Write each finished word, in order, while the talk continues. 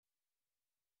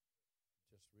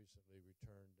recently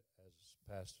returned, as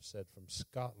Pastor said, from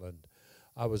Scotland.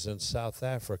 I was in South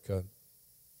Africa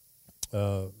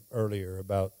earlier,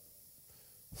 about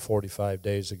 45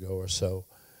 days ago or so,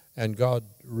 and God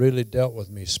really dealt with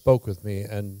me, spoke with me,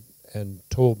 and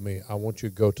told me, I want you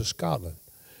to go to Scotland.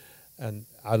 And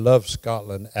I love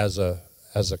Scotland as a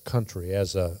country,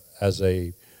 as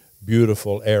a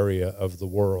beautiful area of the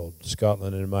world.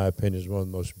 Scotland, in my opinion, is one of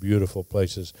the most beautiful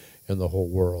places in the whole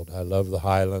world. I love the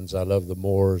Highlands. I love the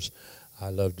moors. I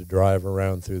love to drive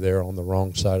around through there on the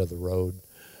wrong side of the road.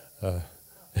 And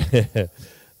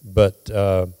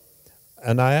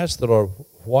I asked the Lord,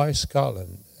 why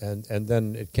Scotland? And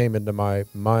then it came into my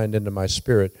mind, into my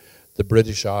spirit, the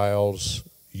British Isles,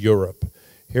 Europe.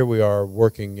 Here we are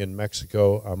working in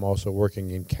Mexico. I'm also working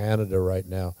in Canada right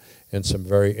now in some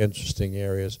very interesting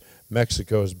areas.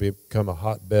 Mexico has become a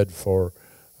hotbed for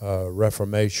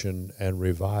reformation and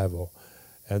revival.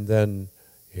 And then,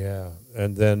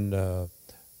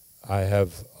 I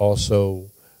have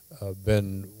also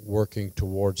been working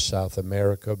towards South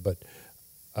America, but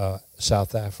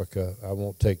South Africa, I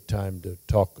won't take time to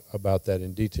talk about that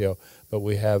in detail, but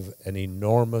we have an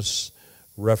enormous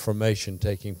reformation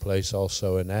taking place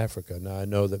also in Africa. Now, I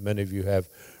know that many of you have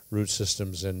root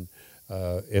systems in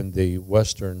the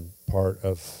western part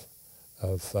of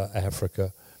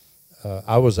Africa.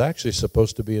 I was actually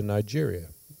supposed to be in Nigeria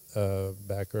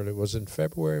back early. It was in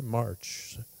February,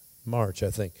 March, I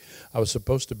think. I was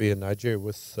supposed to be in Nigeria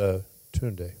with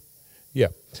Tunde. Yeah,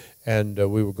 and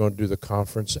we were going to do the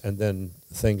conference, and then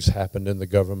things happened in the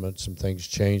government. Some things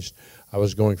changed. I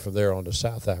was going from there on to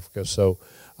South Africa, so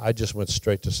I just went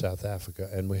straight to South Africa,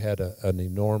 and we had an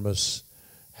enormous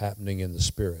happening in the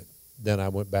spirit. Then I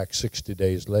went back 60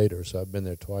 days later, so I've been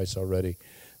there twice already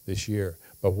this year.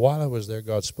 But while I was there,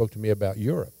 God spoke to me about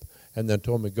Europe, and then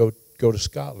told me go to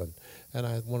Scotland. And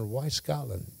I wondered, why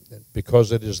Scotland?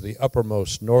 Because it is the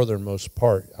uppermost, northernmost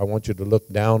part. I want you to look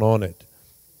down on it.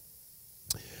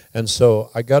 And so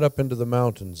I got up into the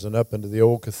mountains and up into the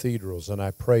old cathedrals, and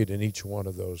I prayed in each one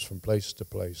of those from place to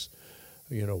place.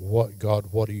 You know,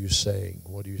 what are you saying?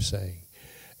 What are you saying?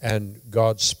 And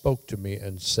God spoke to me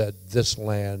and said, this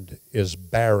land is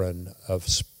barren of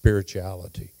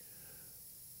spirituality.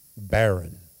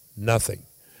 Barren. Nothing.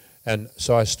 And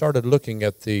so I started looking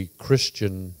at the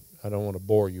Christian, I don't want to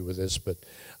bore you with this, but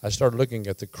I started looking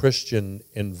at the Christian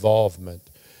involvement.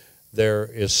 There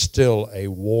is still a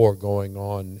war going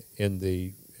on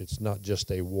it's not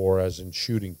just a war as in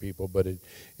shooting people, but it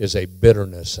is a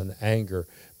bitterness and anger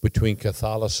between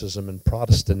Catholicism and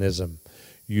Protestantism.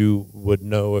 You would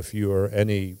know, if you are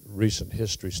any recent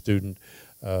history student,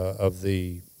 of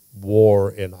the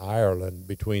war in Ireland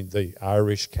between the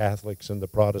Irish Catholics and the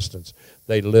Protestants.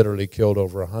 They literally killed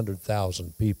over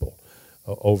 100,000 people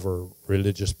over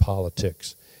religious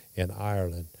politics in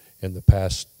Ireland in the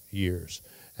past years.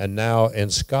 And now in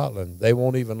Scotland, they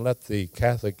won't even let the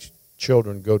Catholic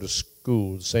children go to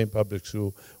school, the same public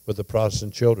school with the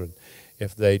Protestant children.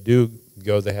 If they do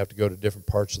go, they have to go to different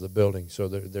parts of the building. So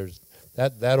there's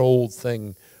that old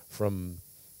thing from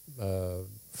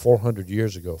 400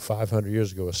 years ago, 500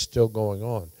 years ago is still going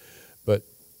on. But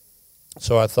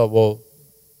so I thought, well,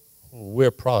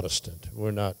 we're Protestant.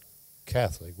 We're not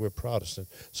Catholic. We're Protestant.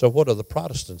 So what are the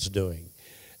Protestants doing?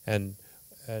 And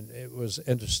it was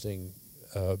interesting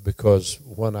because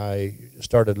when I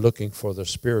started looking for the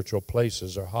spiritual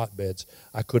places or hotbeds,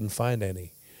 I couldn't find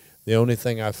any. The only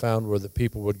thing I found were that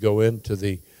people would go into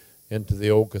the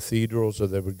old cathedrals, or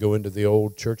they would go into the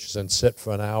old churches and sit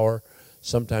for an hour.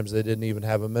 Sometimes they didn't even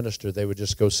have a minister. They would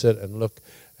just go sit and look.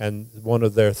 And one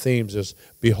of their themes is,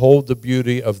 behold the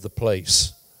beauty of the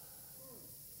place.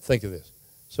 Think of this.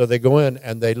 So they go in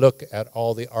and they look at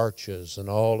all the arches and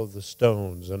all of the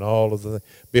stones and all of the...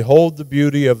 Behold the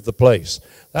beauty of the place.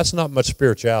 That's not much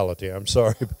spirituality, I'm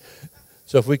sorry.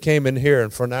 So if we came in here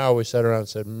and for an hour we sat around and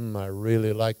said, I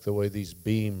really like the way these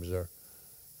beams are.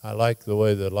 I like the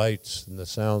way the lights and the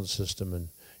sound system, and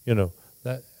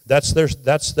that's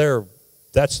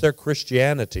their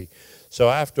Christianity. So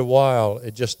after a while,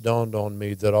 it just dawned on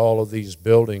me that all of these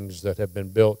buildings that have been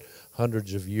built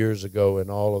hundreds of years ago in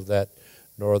all of that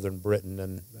northern Britain,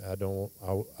 and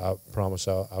I promise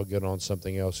I'll get on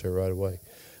something else here right away.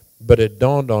 But it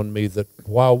dawned on me that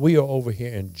while we are over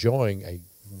here enjoying a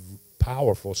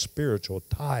powerful spiritual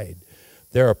tide,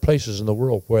 there are places in the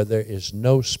world where there is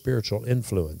no spiritual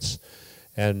influence.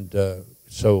 And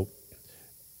so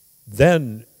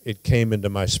then it came into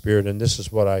my spirit, and this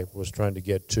is what I was trying to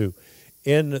get to.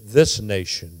 In this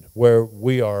nation, where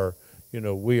we are in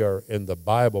the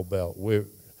Bible Belt,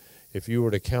 if you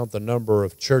were to count the number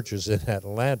of churches in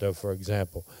Atlanta, for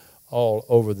example, all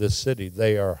over this city,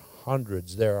 they are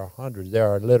hundreds, there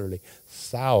are literally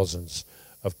thousands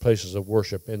of places of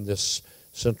worship in this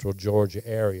central Georgia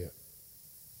area.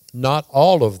 Not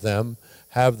all of them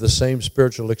have the same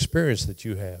spiritual experience that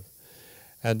you have.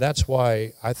 And that's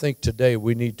why I think today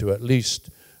we need to at least,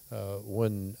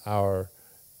 when our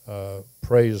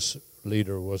praise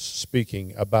leader was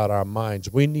speaking about our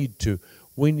minds, we need to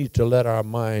let our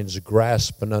minds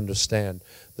grasp and understand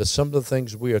that some of the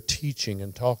things we are teaching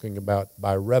and talking about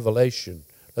by revelation,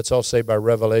 let's all say by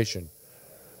revelation,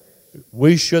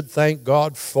 we should thank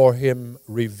God for Him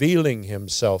revealing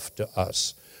Himself to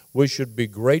us. We should be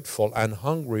grateful and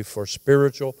hungry for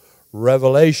spiritual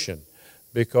revelation,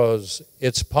 because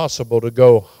it's possible to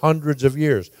go hundreds of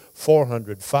years,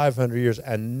 400, 500 years,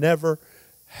 and never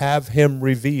have Him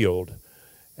revealed.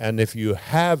 And if you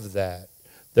have that,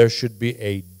 there should be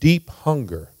a deep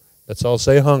hunger. Let's all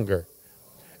say hunger.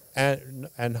 And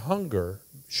hunger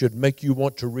should make you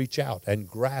want to reach out and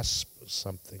grasp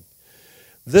something.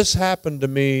 This happened to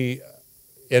me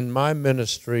in my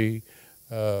ministry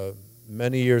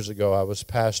many years ago. I was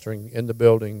pastoring in the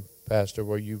building, Pastor,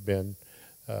 where you've been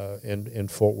in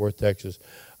Fort Worth, Texas.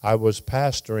 I was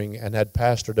pastoring and had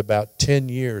pastored about 10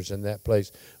 years in that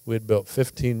place. We had built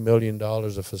 $15 million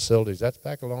of facilities. That's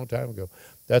back a long time ago.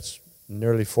 That's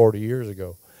nearly 40 years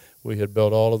ago. We had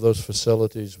built all of those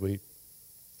facilities. We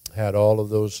had all of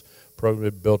those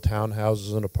programs. We built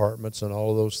townhouses and apartments and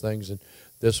all of those things. And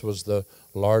this was the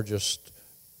largest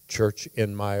church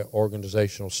in my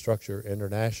organizational structure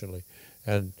internationally.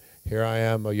 And here I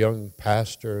am, a young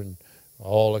pastor, and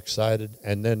all excited.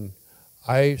 And then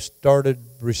I started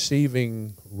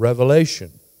receiving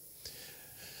revelation.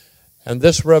 And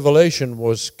this revelation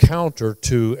was counter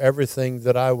to everything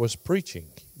that I was preaching,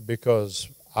 because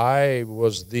I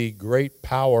was the great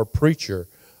power preacher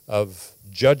of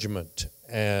judgment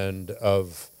and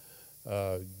of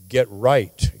get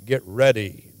right, get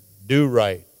ready, do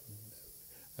right.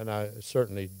 And I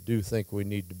certainly do think we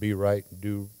need to be right and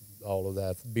do all of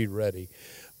that, be ready.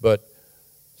 But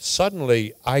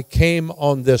suddenly I came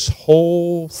on this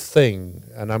whole thing,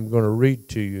 and I'm going to read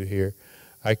to you here.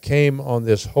 I came on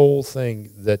this whole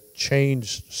thing that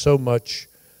changed so much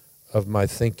of my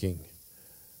thinking.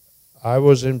 I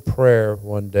was in prayer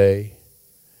one day,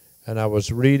 and I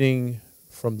was reading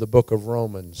from the book of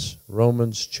Romans,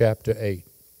 Romans chapter 8.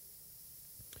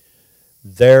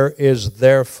 There is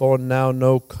therefore now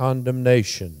no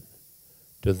condemnation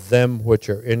to them which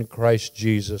are in Christ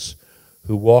Jesus,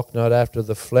 who walk not after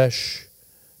the flesh,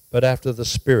 but after the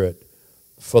Spirit.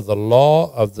 For the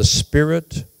law of the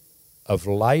Spirit of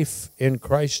life in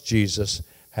Christ Jesus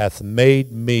hath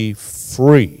made me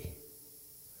free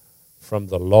from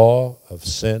the law of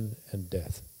sin and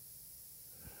death.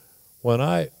 When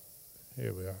I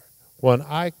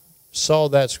saw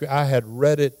that scripture, I had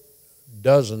read it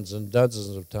dozens and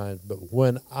dozens of times, but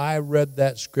when I read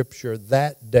that scripture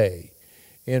that day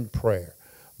in prayer,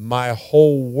 my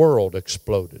whole world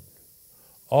exploded.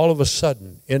 All of a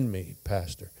sudden in me,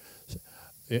 Pastor,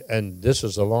 and this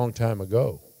is a long time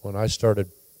ago when I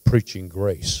started preaching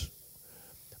grace.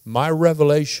 My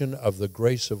revelation of the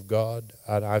grace of God,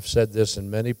 and I've said this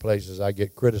in many places, I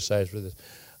get criticized for this,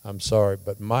 I'm sorry,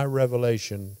 but my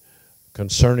revelation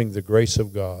concerning the grace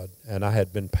of God, and I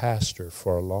had been pastor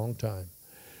for a long time,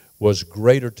 was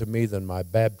greater to me than my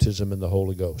baptism in the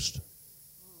Holy Ghost.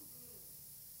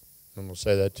 I'm going to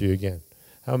say that to you again.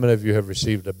 How many of you have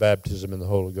received a baptism in the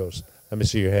Holy Ghost? Let me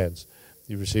see your hands.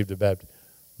 You received a baptism.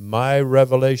 My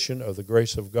revelation of the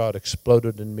grace of God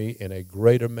exploded in me in a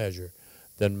greater measure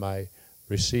than my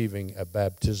receiving a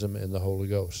baptism in the Holy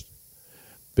Ghost,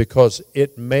 because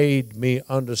it made me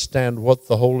understand what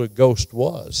the Holy Ghost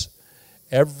was.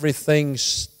 Everything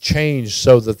changed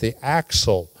so that the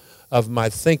axle of my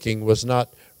thinking was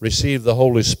not receive the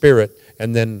Holy Spirit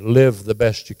and then live the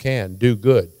best you can, do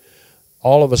good.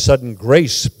 All of a sudden,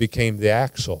 grace became the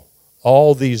axle.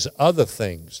 All these other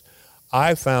things.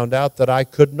 I found out that I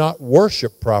could not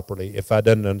worship properly if I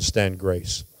didn't understand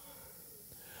grace.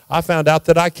 I found out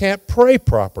that I can't pray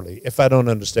properly if I don't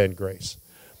understand grace.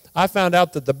 I found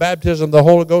out that the baptism of the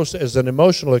Holy Ghost is an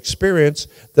emotional experience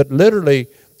that literally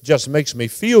just makes me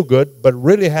feel good, but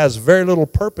really has very little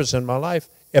purpose in my life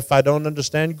if I don't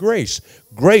understand grace.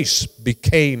 Grace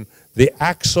became the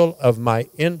axle of my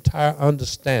entire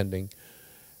understanding.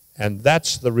 And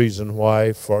that's the reason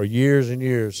why for years and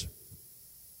years,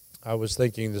 I was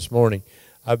thinking this morning,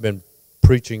 I've been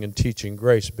preaching and teaching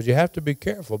grace. But you have to be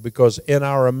careful, because in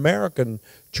our American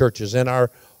churches, in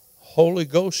our Holy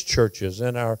Ghost churches,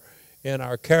 in our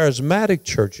charismatic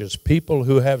churches, people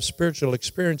who have spiritual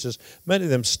experiences, many of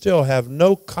them still have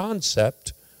no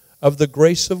concept of the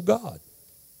grace of God.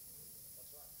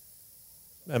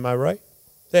 Am I right?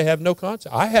 They have no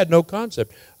concept. I had no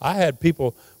concept. I had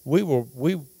people,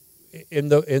 in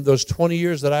those 20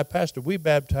 years that I pastored, we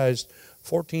baptized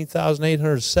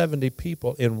 14,870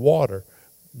 people in water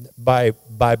by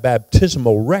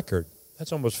baptismal record.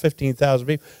 That's almost 15,000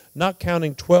 people, not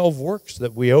counting 12 works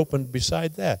that we opened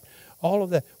beside that. All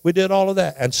of that. We did all of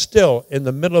that. And still, in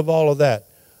the middle of all of that,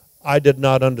 I did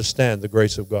not understand the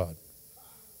grace of God.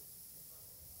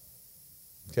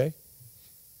 Okay?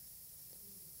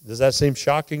 Does that seem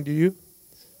shocking to you?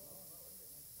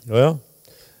 Well,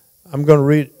 I'm going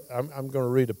to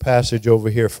read a passage over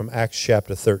here from Acts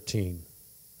chapter 13.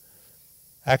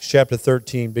 Acts chapter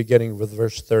 13, beginning with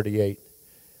verse 38.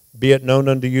 Be it known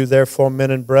unto you, therefore,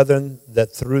 men and brethren,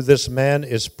 that through this man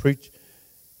is preached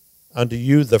unto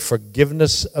you the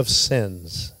forgiveness of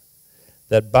sins,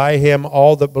 that by him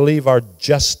all that believe are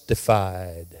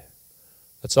justified.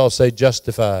 Let's all say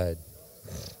justified.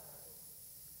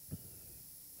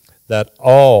 That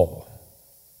all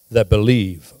that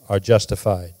believe are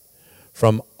justified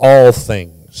from all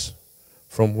things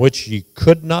from which ye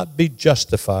could not be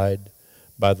justified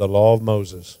by the law of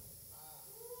Moses.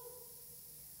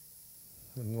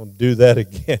 I'm going to do that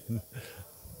again.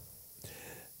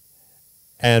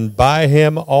 And by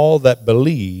him all that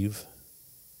believe,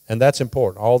 and that's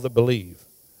important, all that believe,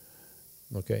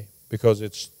 okay, because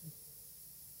it's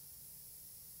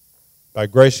by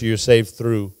grace you're saved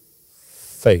through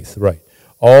faith, right.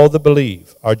 All that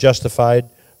believe are justified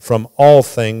from all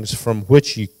things from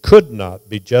which ye could not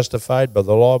be justified by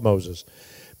the law of Moses.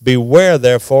 Beware,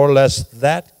 therefore, lest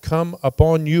that come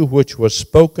upon you which was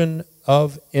spoken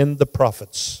of in the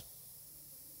prophets.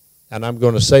 And I'm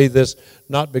going to say this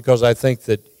not because I think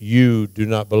that you do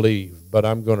not believe, but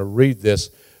I'm going to read this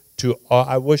to,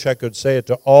 I wish I could say it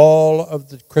to all of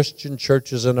the Christian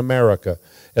churches in America,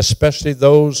 especially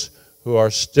those who are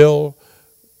still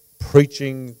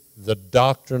preaching the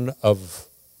doctrine of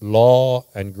law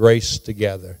and grace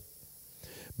together.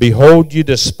 Behold, ye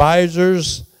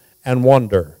despisers, and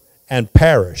wonder, and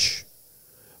perish.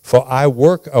 For I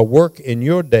work a work in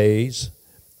your days,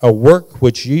 a work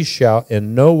which ye shall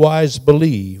in no wise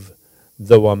believe,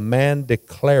 though a man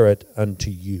declare it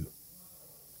unto you.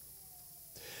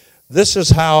 This is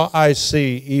how I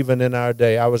see even in our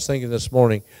day. I was thinking this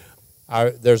morning,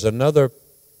 there's another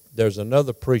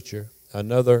preacher,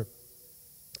 another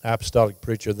apostolic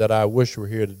preacher that I wish were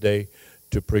here today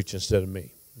to preach instead of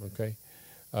me. Okay,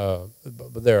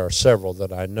 but there are several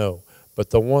that I know, but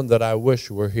the one that I wish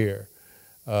were here,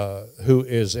 who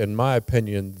is, in my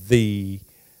opinion, the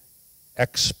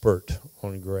expert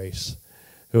on grace,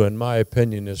 who, in my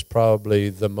opinion, is probably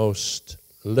the most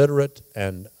literate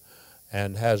and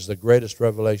has the greatest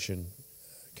revelation.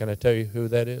 Can I tell you who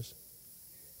that is?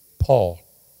 Paul.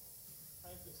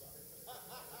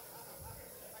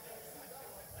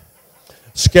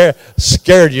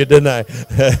 Scared you, didn't I?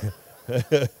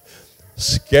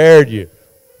 Scared you.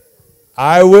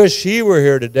 I wish he were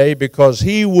here today because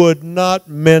he would not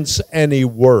mince any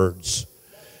words.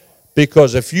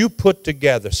 Because if you put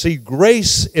together, see,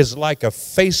 grace is like a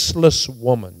faceless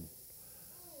woman.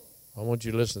 I want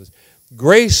you to listen to this.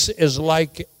 Grace is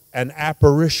like an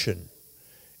apparition.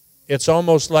 It's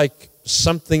almost like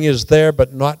something is there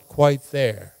but not quite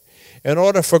there. In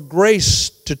order for grace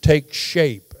to take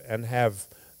shape and have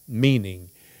meaning,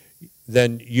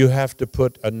 then you have to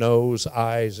put a nose,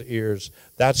 eyes, ears.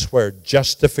 That's where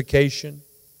justification,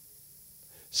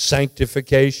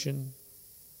 sanctification,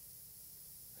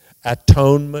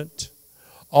 atonement,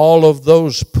 all of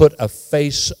those put a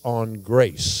face on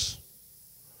grace.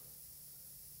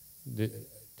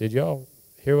 Did y'all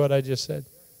hear what I just said?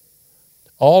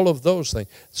 All of those things.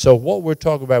 So what we're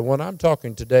talking about, when I'm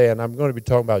talking today, and I'm going to be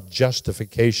talking about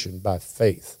justification by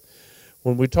faith.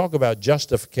 When we talk about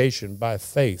justification by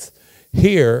faith,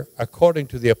 here, according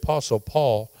to the Apostle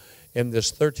Paul, in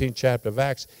this 13th chapter of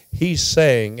Acts, he's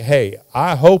saying, hey,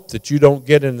 I hope that you don't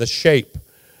get in the shape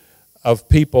of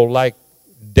people like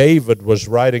David was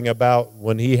writing about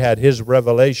when he had his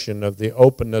revelation of the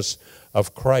openness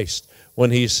of Christ.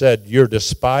 When he said, you're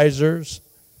despisers,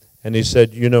 and he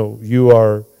said, you know,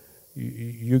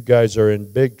 you guys are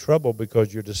in big trouble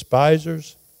because you're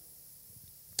despisers,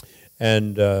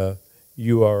 and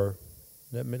you are,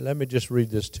 let me just read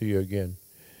this to you again.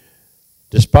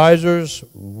 Despisers,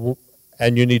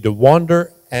 and you need to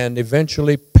wander and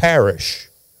eventually perish.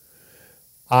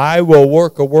 I will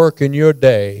work a work in your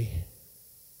day,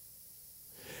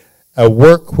 a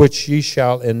work which ye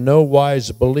shall in no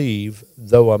wise believe,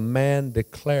 though a man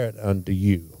declare it unto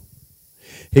you.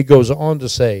 He goes on to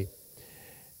say,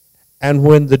 And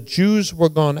when the Jews were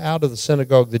gone out of the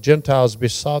synagogue, the Gentiles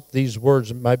besought these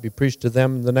words might be preached to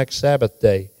them the next Sabbath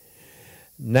day.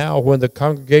 Now, when the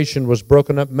congregation was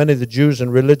broken up, many of the Jews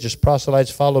and religious proselytes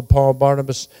followed Paul and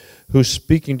Barnabas, who,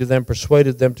 speaking to them,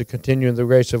 persuaded them to continue in the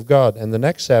grace of God. And the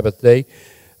next Sabbath day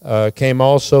came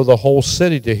also the whole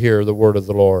city to hear the word of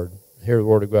the Lord, hear the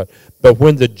word of God. But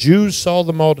when the Jews saw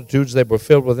the multitudes, they were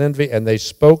filled with envy, and they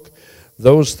spoke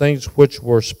those things which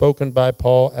were spoken by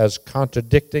Paul as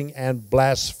contradicting and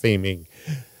blaspheming.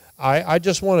 I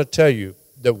just want to tell you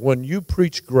that when you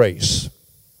preach grace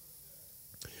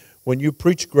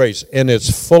in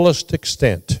its fullest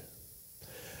extent,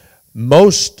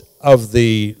 most of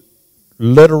the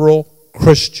literal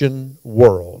Christian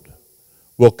world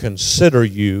will consider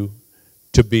you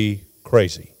to be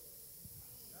crazy.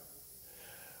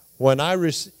 When I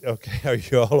okay, are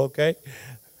you all okay?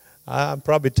 I'm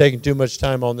probably taking too much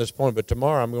time on this point, but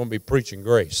tomorrow I'm going to be preaching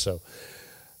grace. So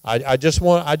I just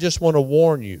want to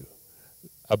warn you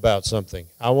about something.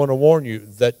 I want to warn you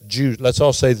that Jews, let's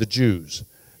all say the Jews.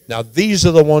 Now, these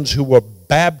are the ones who were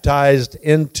baptized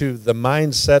into the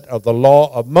mindset of the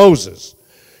law of Moses.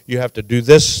 You have to do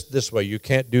this way. You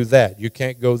can't do that. You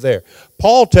can't go there.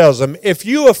 Paul tells them, if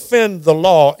you offend the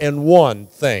law in one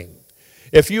thing,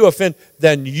 if you offend,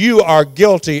 then you are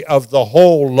guilty of the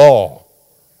whole law.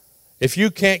 If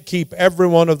you can't keep every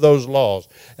one of those laws.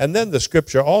 And then the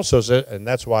scripture also says, and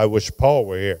that's why I wish Paul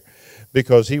were here,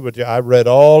 because I read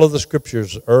all of the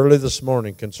scriptures early this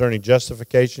morning concerning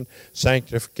justification,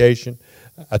 sanctification,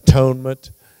 atonement.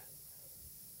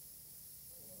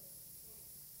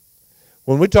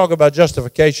 When we talk about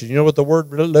justification, you know what the word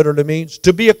literally means?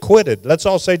 To be acquitted. Let's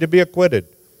all say to be acquitted.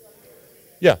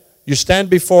 Yeah. You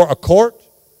stand before a court.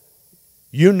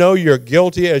 You know you're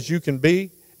guilty as you can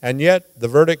be. And yet, the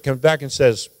verdict comes back and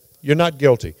says, you're not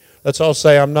guilty. Let's all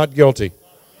say, I'm not guilty.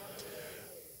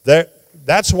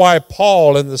 That's why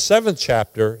Paul, in the 7th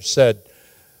chapter, said,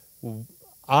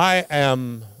 I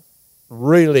am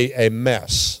really a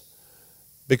mess.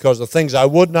 Because the things I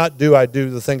would not do, I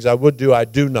do. The things I would do, I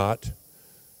do not.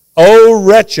 Oh,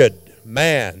 wretched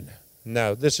man.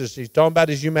 Now, he's talking about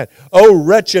his humanity. Oh,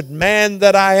 wretched man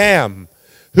that I am.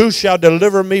 Who shall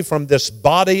deliver me from this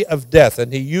body of death?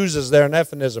 And he uses there an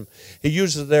euphemism. He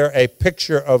uses there a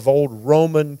picture of old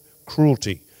Roman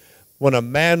cruelty. When a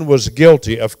man was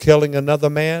guilty of killing another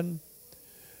man,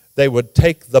 they would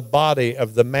take the body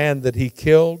of the man that he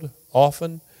killed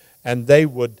often, and they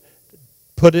would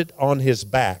put it on his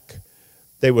back.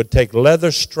 They would take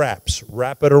leather straps,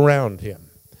 wrap it around him,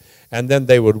 and then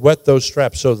they would wet those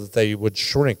straps so that they would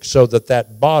shrink, so that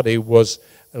that body was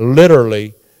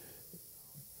literally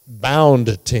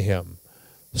bound to him,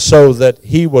 so that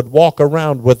he would walk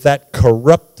around with that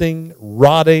corrupting,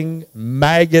 rotting,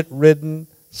 maggot-ridden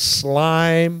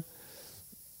slime,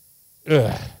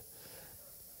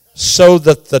 so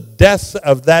that the death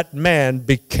of that man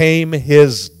became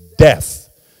his death.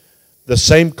 The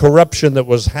same corruption that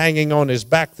was hanging on his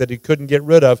back that he couldn't get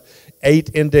rid of ate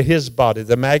into his body.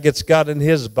 The maggots got in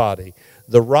his body.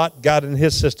 The rot got in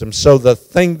his system. So the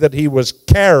thing that he was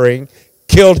carrying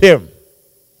killed him,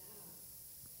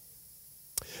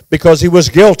 because he was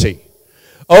guilty.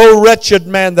 O wretched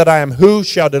man that I am, who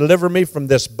shall deliver me from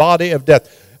this body of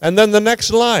death? And then the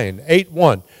next line,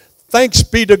 8:1. Thanks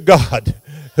be to God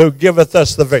who giveth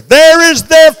us the victory. There is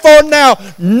therefore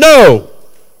now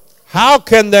how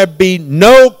can there be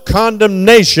no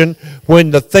condemnation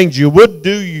when the things you would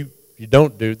do, you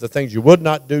don't do, the things you would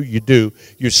not do, you do.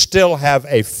 You still have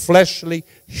a fleshly,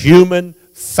 human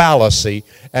fallacy,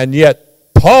 and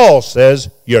yet Paul says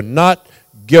you're not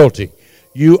guilty.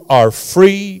 You are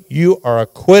free. You are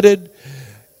acquitted.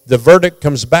 The verdict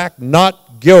comes back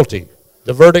not guilty.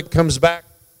 The verdict comes back.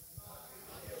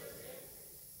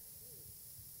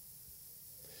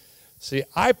 See,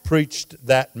 I preached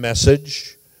that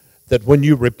message that when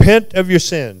you repent of your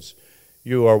sins,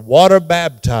 you are water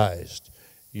baptized.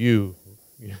 You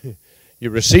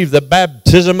receive the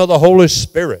baptism of the Holy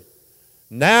Spirit.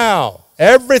 Now,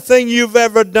 everything you've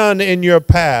ever done in your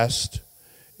past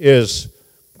is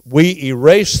we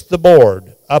erase the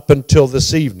board up until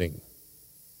this evening.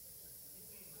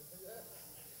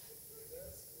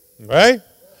 Right?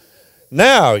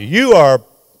 Now, you are,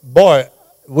 boy,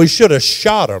 we should have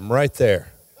shot him right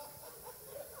there.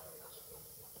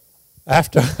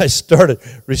 After I started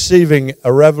receiving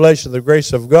a revelation of the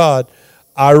grace of God,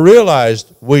 I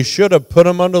realized we should have put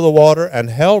him under the water and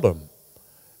held him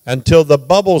until the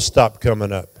bubbles stopped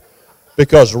coming up.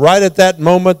 Because right at that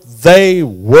moment, they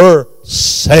were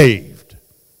saved.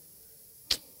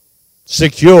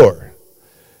 Secure.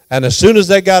 And as soon as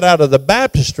they got out of the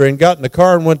baptistry and got in the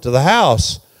car and went to the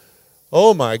house,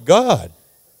 Oh, my God.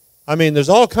 I mean, there's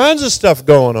all kinds of stuff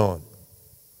going on.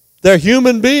 They're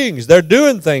human beings. They're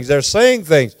doing things. They're saying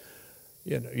things.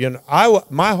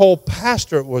 My whole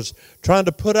pastorate was trying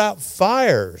to put out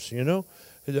fires,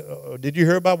 Did you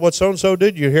hear about what so-and-so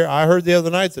did? I heard the other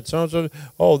night that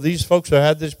so-and-so, these folks have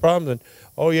had these problems,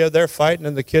 and they're fighting,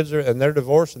 and the kids they're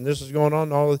divorced, and this is going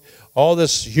on, all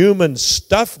this human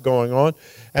stuff going on.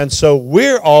 And so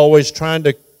we're always trying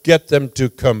to get them to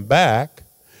come back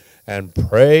and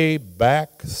pray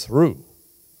back through.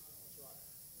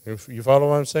 You follow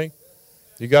what I'm saying?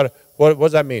 You got to. What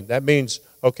does that mean? That means,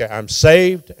 okay, I'm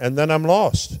saved and then I'm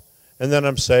lost, and then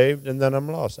I'm saved and then I'm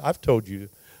lost. I've told you,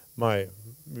 when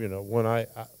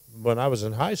I was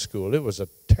in high school, it was a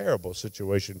terrible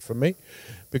situation for me,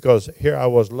 because here I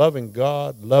was loving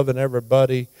God, loving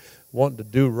everybody, wanting to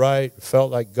do right,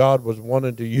 felt like God was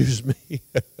wanting to use me.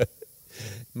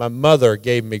 My mother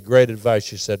gave me great advice.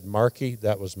 She said, Marky,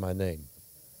 that was my name.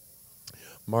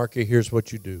 Marky, here's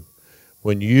what you do.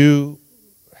 When you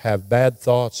have bad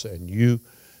thoughts and you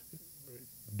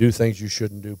do things you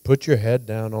shouldn't do, put your head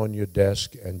down on your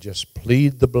desk and just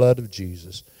plead the blood of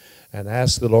Jesus and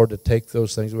ask the Lord to take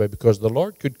those things away, because the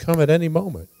Lord could come at any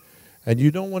moment, and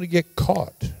you don't want to get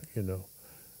caught,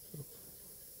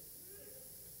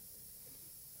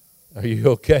 Are you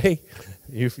okay?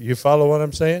 You follow what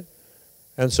I'm saying?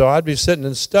 And so I'd be sitting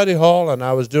in study hall, and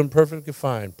I was doing perfectly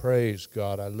fine. Praise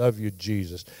God. I love you,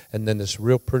 Jesus. And then this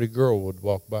real pretty girl would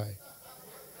walk by.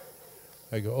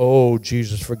 I go, oh,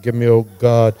 Jesus, forgive me, oh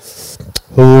God.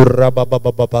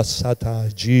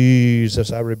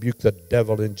 Jesus, I rebuke the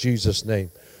devil in Jesus'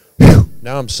 name.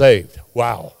 Now I'm saved.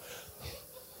 Wow.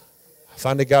 I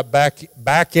finally got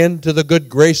back into the good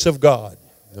grace of God.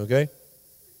 Okay?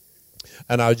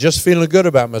 And I was just feeling good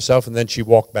about myself, and then she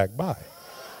walked back by.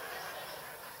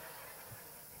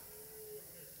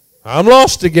 I'm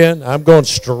lost again. I'm going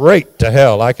straight to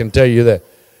hell, I can tell you that.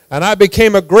 And I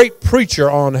became a great preacher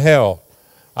on hell.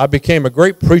 I became a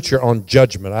great preacher on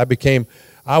judgment.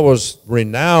 I was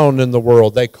renowned in the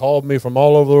world. They called me from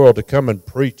all over the world to come and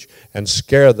preach and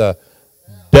scare the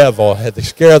devil, to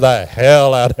scare the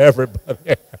hell out of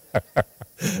everybody.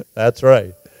 That's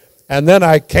right. And then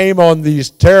I came on these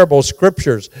terrible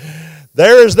scriptures.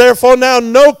 There is therefore now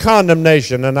no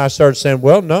condemnation. And I started saying,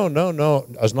 well, no.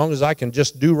 As long as I can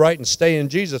just do right and stay in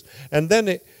Jesus. And then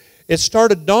it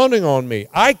started dawning on me.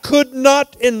 I could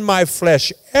not in my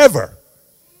flesh ever.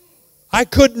 I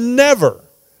could never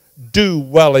do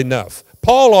well enough.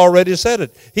 Paul already said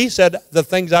it. He said, the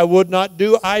things I would not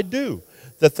do, I do.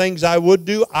 The things I would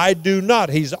do, I do not.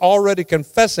 He's already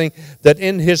confessing that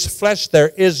in his flesh there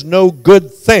is no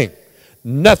good thing.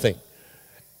 Nothing.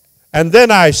 And then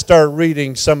I start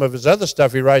reading some of his other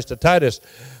stuff. He writes to Titus,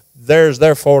 there's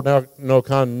therefore now no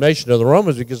condemnation of the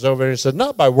Romans. He gets over there and he says,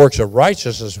 not by works of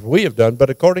righteousness we have done, but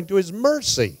according to his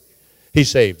mercy he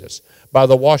saved us, by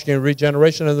the washing and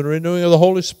regeneration and the renewing of the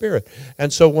Holy Spirit.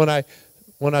 And so when I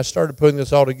started putting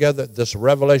this all together, this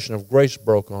revelation of grace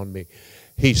broke on me.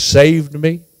 He saved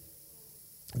me,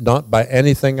 not by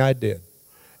anything I did.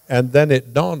 And then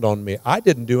it dawned on me, I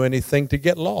didn't do anything to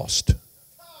get lost.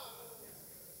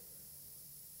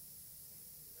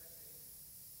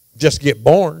 Just get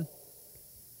born.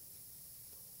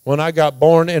 When I got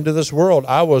born into this world,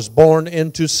 I was born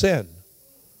into sin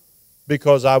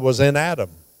because I was in Adam.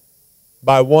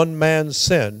 By one man's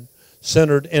sin,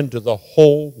 entered into the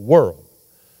whole world.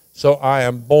 So I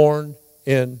am born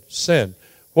in sin.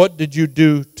 What did you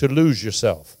do to lose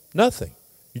yourself? Nothing.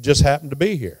 You just happened to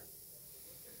be here.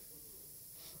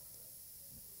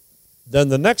 Then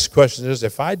the next question is,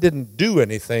 if I didn't do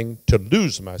anything to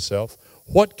lose myself,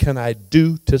 what can I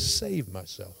do to save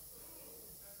myself?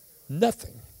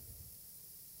 Nothing.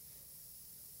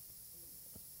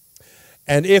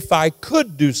 And if I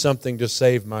could do something to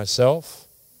save myself,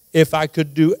 if I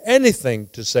could do anything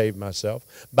to save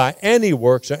myself, by any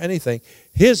works or anything,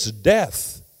 his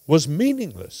death was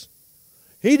meaningless.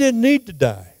 He didn't need to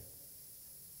die.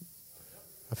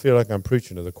 I feel like I'm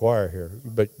preaching to the choir here,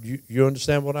 but you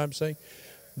understand what I'm saying?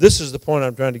 This is the point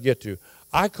I'm trying to get to.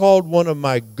 I called one of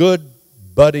my good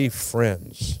buddy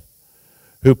friends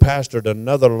who pastored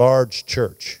another large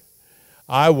church.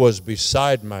 I was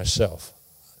beside myself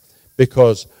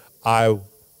because I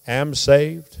am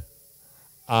saved.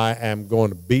 I am going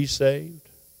to be saved.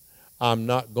 I'm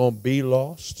not going to be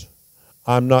lost.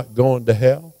 I'm not going to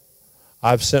hell.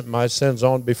 I've sent my sins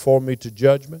on before me to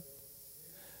judgment.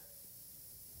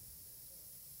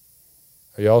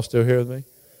 Are y'all still here with me?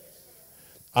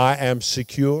 I am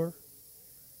secure.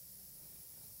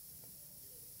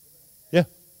 Yeah,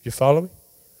 you follow me?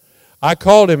 I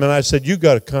called him and I said, you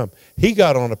got to come. He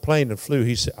got on a plane and flew.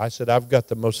 I said, I've got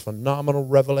the most phenomenal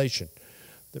revelation,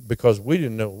 because we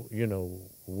didn't know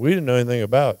anything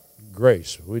about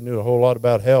grace. We knew a whole lot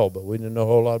about hell, but we didn't know a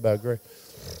whole lot about grace.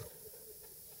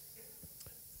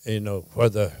 Where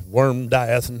the worm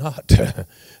dieth not,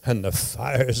 and the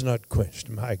fire is not quenched.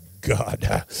 My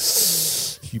God,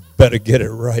 you better get it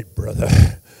right,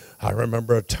 brother. I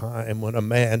remember a time when a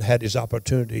man had his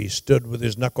opportunity. He stood with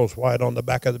his knuckles white on the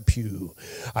back of the pew.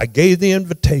 I gave the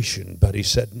invitation, but he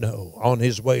said no. On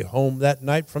his way home that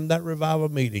night from that revival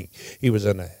meeting, he was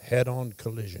in a head-on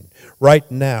collision.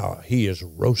 Right now, he is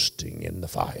roasting in the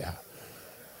fire.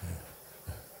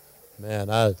 Man,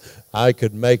 I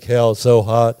could make hell so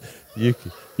hot, you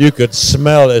could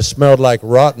smell it. It smelled like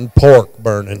rotten pork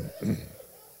burning.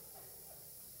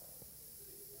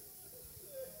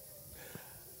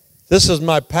 This is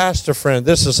my pastor friend.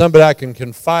 This is somebody I can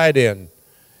confide in.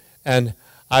 And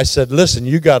I said, listen,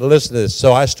 you got to listen to this.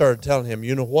 So I started telling him,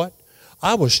 you know what?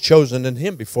 I was chosen in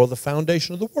him before the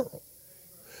foundation of the world.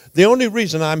 The only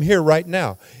reason I'm here right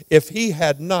now, if he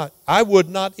had not, I would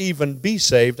not even be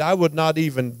saved. I would not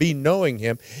even be knowing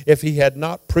him if he had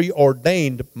not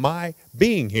preordained my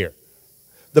being here.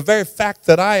 The very fact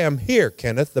that I am here,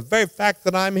 Kenneth, the very fact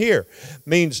that I'm here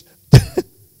means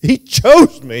he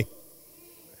chose me.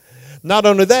 Not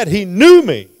only that, he knew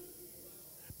me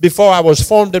before I was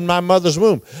formed in my mother's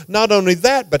womb. Not only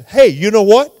that, but hey, you know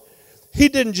what? He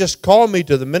didn't just call me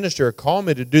to the ministry or call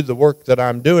me to do the work that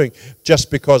I'm doing just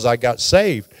because I got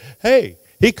saved. Hey,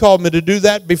 he called me to do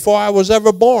that before I was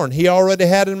ever born. He already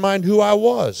had in mind who I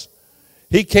was.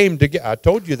 He came to get, I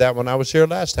told you that when I was here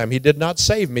last time. He did not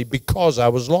save me because I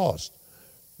was lost.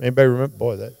 Anybody remember?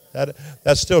 Boy,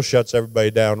 that still shuts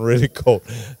everybody down really cold.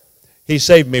 He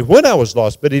saved me when I was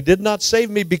lost, but he did not save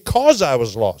me because I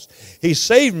was lost. He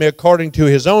saved me according to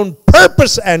his own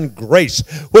purpose and grace,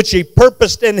 which he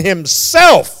purposed in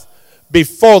himself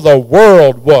before the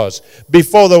world was.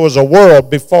 Before there was a world,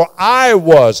 before I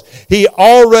was, he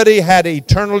already had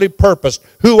eternally purposed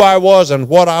who I was and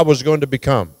what I was going to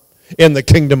become in the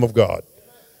kingdom of God.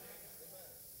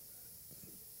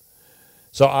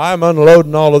 So I'm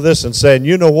unloading all of this and saying,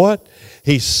 you know what?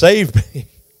 He saved me.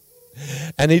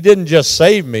 And he didn't just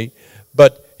save me,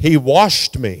 but he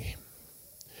washed me.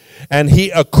 And he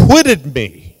acquitted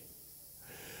me.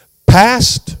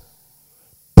 Past,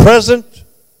 present,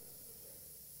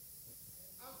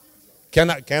 can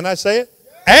I say it?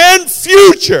 And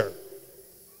future.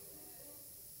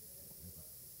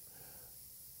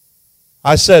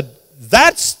 I said,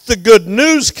 that's the good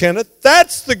news, Kenneth.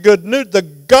 That's the good news. The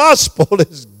gospel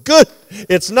is good.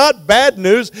 It's not bad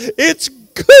news. It's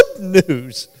good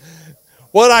news.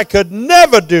 What I could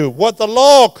never do, what the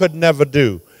law could never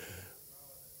do.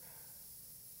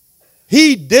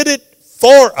 He did it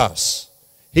for us.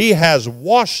 He has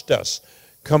washed us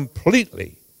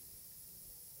completely.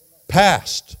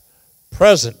 Past,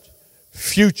 present,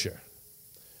 future.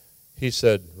 He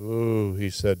said,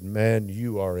 man,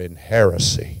 you are in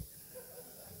heresy.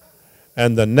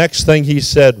 And the next thing he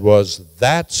said was,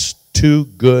 that's too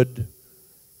good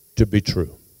to be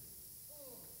true.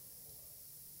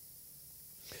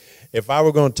 If I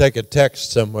were going to take a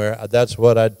text somewhere, that's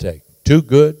what I'd take. Too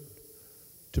good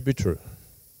to be true.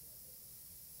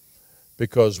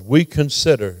 Because we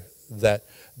consider that,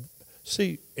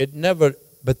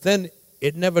 but then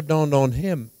it never dawned on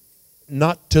him,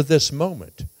 not to this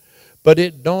moment, but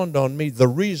it dawned on me the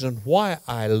reason why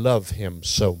I love him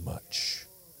so much.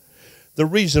 The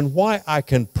reason why I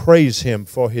can praise him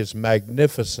for his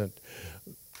magnificent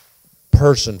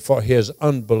person, for his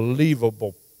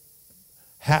unbelievable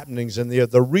happenings in the earth,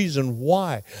 the reason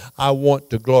why I want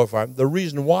to glorify him, the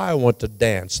reason why I want to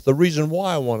dance, the reason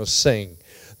why I want to sing,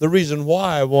 the reason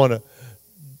why I want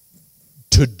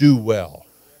to do well,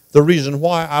 the reason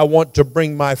why I want to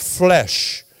bring my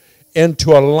flesh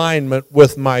into alignment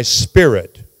with my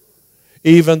spirit,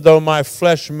 even though my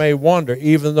flesh may wander,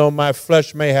 even though my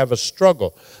flesh may have a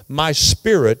struggle, my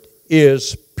spirit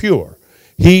is pure.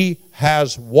 He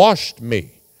has washed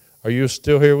me. Are you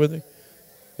still here with me?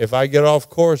 If I get off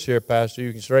course here, Pastor,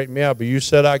 you can straighten me out. But you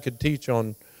said I could teach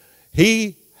on,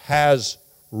 he has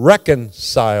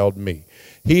reconciled me.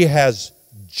 He has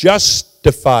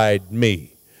justified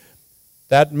me.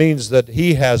 That means that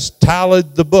he has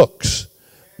tallied the books.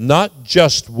 Not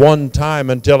just one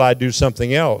time until I do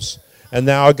something else. And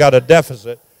now I've got a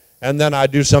deficit. And then I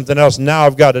do something else. Now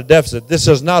I've got a deficit. This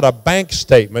is not a bank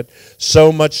statement.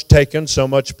 So much taken, so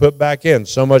much put back in,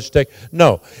 so much taken.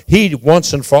 No, he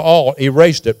once and for all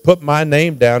erased it, put my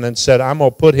name down and said, I'm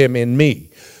going to put him in me.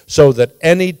 So that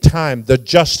any time the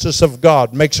justice of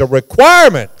God makes a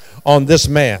requirement on this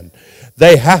man,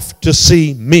 They have to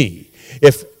see me.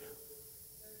 If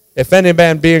any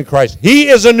man be in Christ, he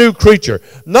is a new creature.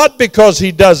 Not because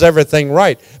he does everything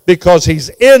right, because he's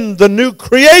in the new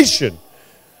creation.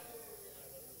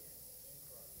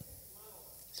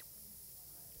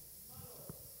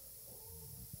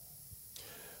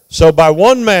 So by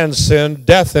one man's sin,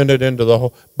 death entered into the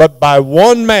whole. But by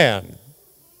one man,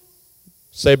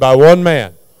 say by one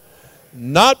man,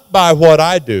 not by what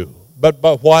I do, but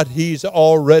by what he's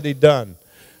already done.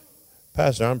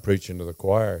 Pastor, I'm preaching to the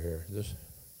choir here.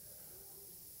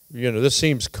 This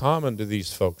seems common to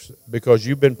these folks because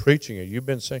you've been preaching it. You've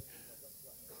been saying,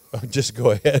 just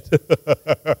go ahead.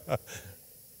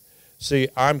 See,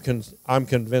 I'm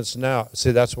convinced now. See,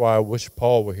 that's why I wish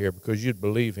Paul were here, because you'd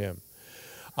believe him.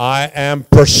 I am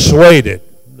persuaded.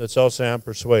 Let's all say, I'm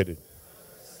persuaded.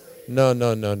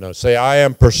 No. Say, I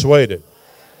am persuaded.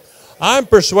 I'm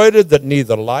persuaded that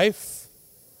neither life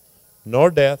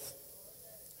nor death,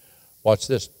 watch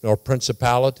this, nor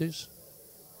principalities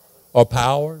or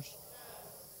powers,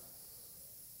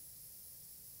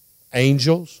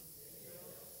 angels,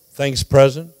 things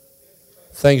present,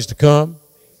 things to come,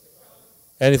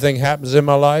 anything happens in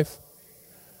my life,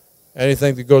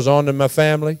 anything that goes on in my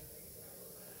family,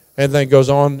 anything goes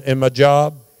on in my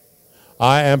job,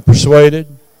 I am persuaded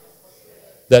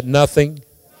that nothing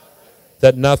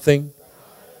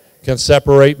can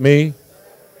separate me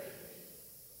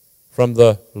from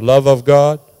the love of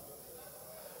God,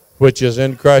 which is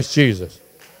in Christ Jesus.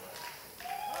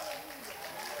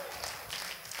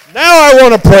 Now I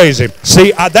want to praise him.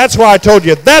 See, that's why I told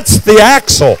you, that's the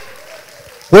axle.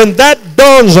 When that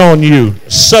dawns on you,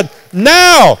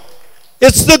 now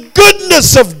it's the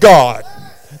goodness of God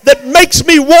that makes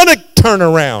me want to turn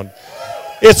around.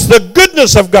 It's the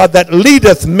goodness of God that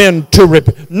leadeth men to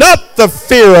repent, not the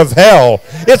fear of hell.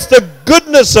 It's the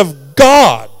goodness of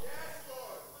God.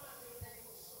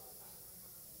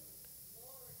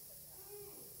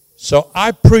 So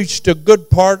I preached a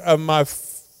good part of my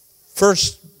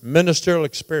first ministerial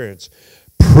experience,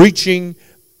 preaching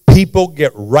people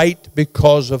get right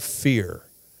because of fear.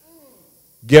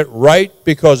 Get right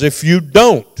because if you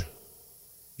don't,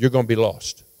 you're going to be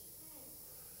lost.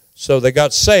 So they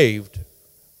got saved,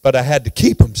 but I had to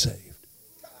keep them saved.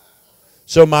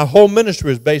 So my whole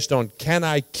ministry was based on, can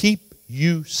I keep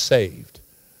you saved?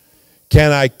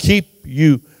 Can I keep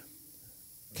you?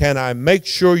 Can I make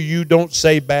sure you don't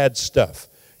say bad stuff?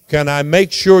 Can I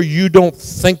make sure you don't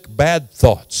think bad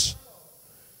thoughts?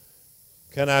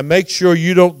 Can I make sure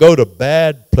you don't go to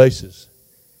bad places?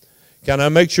 Can I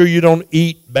make sure you don't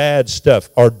eat bad stuff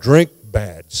or drink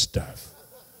bad stuff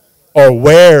or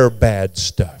wear bad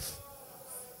stuff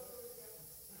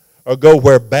or go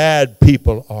where bad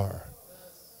people are?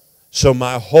 So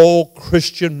my whole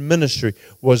Christian ministry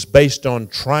was based on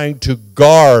trying to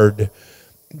guard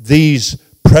these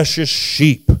precious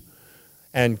sheep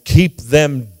and keep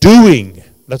them doing,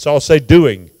 let's all say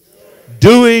doing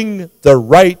the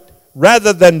right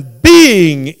rather than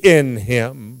being in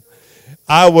him.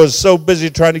 I was so busy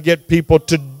trying to get people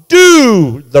to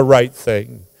do the right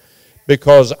thing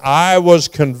because I was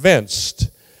convinced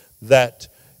that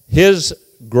his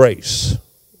grace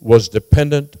was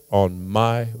dependent on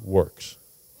my works.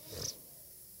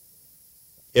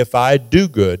 If I do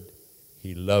good,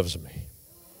 he loves me.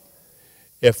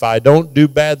 If I don't do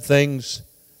bad things,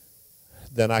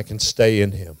 then I can stay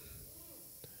in him.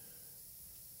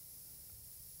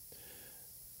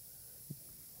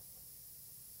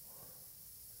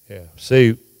 Yeah.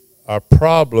 See, our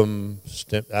problem,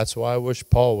 that's why I wish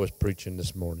Paul was preaching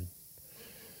this morning.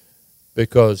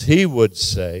 Because he would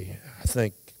say, I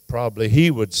think probably he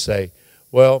would say,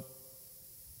 well,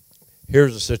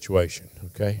 here's the situation,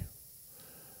 okay?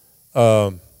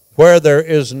 Where there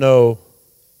is no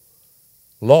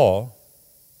law,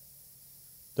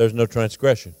 there's no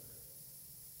transgression.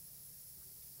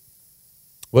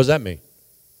 What does that mean?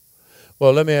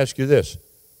 Well, let me ask you this.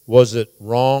 Was it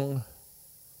wrong?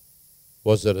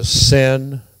 Was it a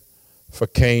sin for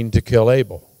Cain to kill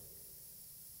Abel?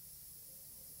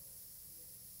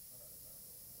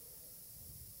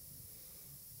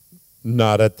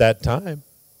 Not at that time.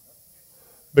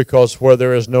 Because where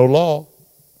there is no law,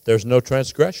 there's no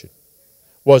transgression.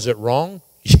 Was it wrong?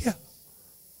 Yeah.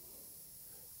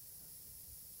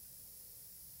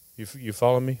 You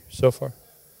follow me so far?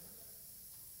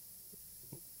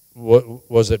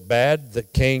 Was it bad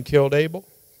that Cain killed Abel?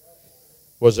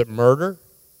 Was it murder?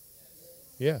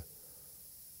 Yeah.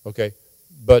 Okay.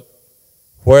 But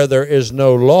where there is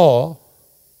no law,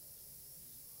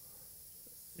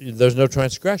 there's no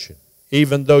transgression,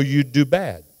 even though you do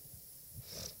bad.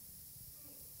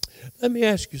 Let me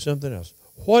ask you something else.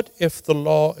 What if the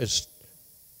law is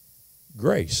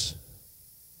grace.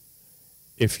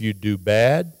 If you do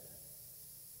bad,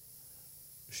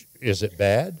 is it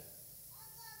bad?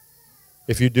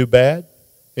 If you do bad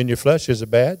in your flesh, is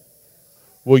it bad?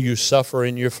 Will you suffer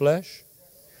in your flesh?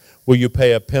 Will you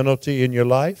pay a penalty in your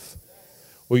life?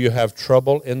 Will you have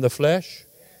trouble in the flesh?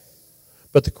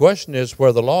 But the question is,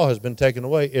 where the law has been taken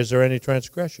away, is there any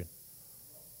transgression?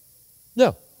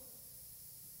 No.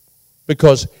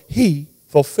 Because he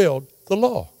fulfilled the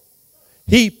law.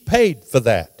 He paid for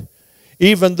that.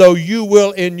 Even though you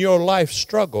will in your life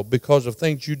struggle because of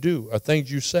things you do or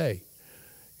things you say.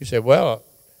 You say, well,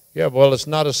 it's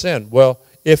not a sin. Well,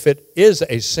 if it is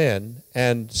a sin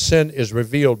and sin is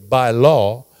revealed by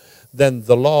law, then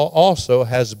the law also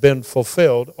has been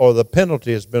fulfilled, or the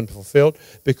penalty has been fulfilled,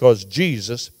 because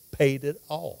Jesus paid it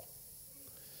all.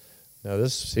 Now,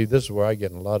 this is where I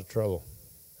get in a lot of trouble.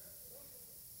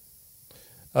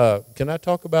 Can I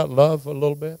talk about love a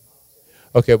little bit?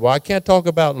 Okay, well, I can't talk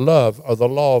about love or the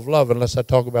law of love unless I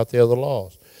talk about the other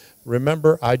laws.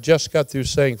 Remember, I just got through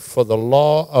saying, for the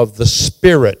law of the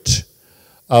Spirit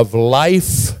of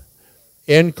life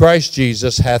in Christ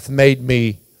Jesus hath made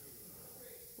me.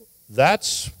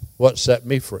 That's what set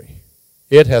me free.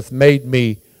 It hath made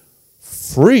me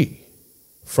free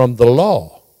from the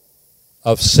law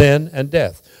of sin and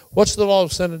death. What's the law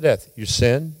of sin and death? You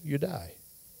sin, you die.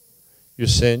 You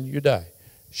sin, you die.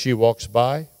 She walks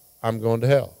by, I'm going to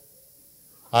hell.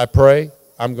 I pray,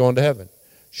 I'm going to heaven.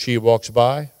 She walks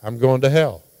by, I'm going to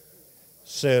hell.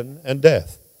 Sin and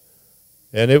death.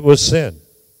 And it was sin.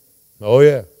 Oh,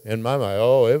 yeah. In my mind,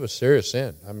 it was serious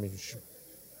sin. I mean,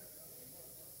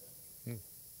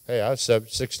 hey, I was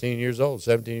 16 years old,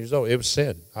 17 years old. It was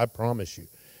sin. I promise you.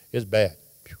 It's bad.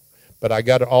 But I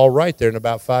got it all right there in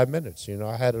about 5 minutes.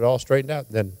 I had it all straightened out.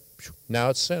 Then now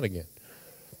it's sin again.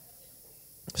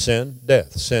 Sin,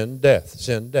 death, sin, death,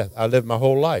 sin, death. I lived my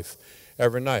whole life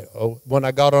every night. When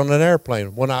I got on an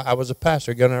airplane, when I was a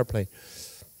pastor, I got on an airplane,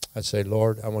 I'd say,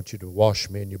 Lord, I want you to wash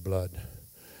me in your blood.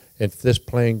 If this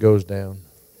plane goes down,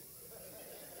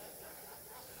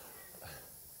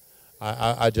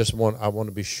 I want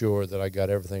to be sure that I got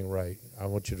everything right. I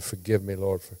want you to forgive me,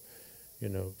 Lord,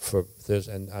 for this.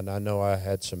 And I know I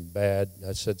had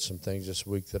I said some things this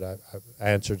week that I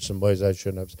answered some ways I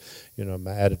shouldn't have,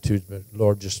 my attitudes. But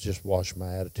Lord, just wash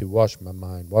my attitude, wash my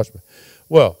mind,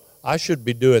 Well, I should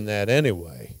be doing that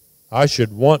anyway. I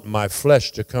should want my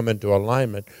flesh to come into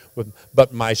alignment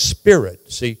but my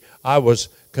spirit. See, I was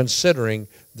considering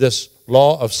this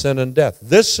law of sin and death.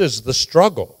 This is the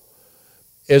struggle.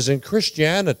 Is in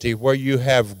Christianity where you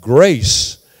have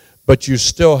grace, but you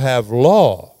still have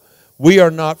law. We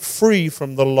are not free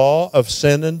from the law of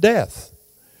sin and death.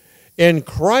 In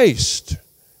Christ,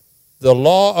 the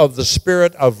law of the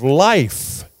Spirit of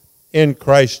life in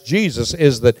Christ Jesus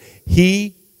is that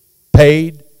He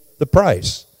paid the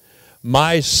price.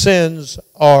 My sins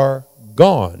are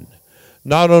gone.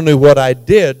 Not only what I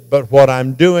did, but what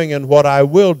I'm doing and what I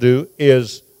will do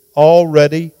is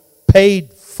already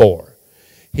paid for.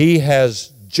 He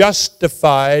has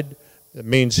justified, that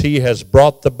means He has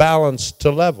brought the balance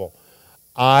to level.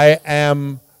 I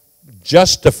am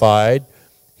justified.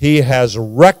 He has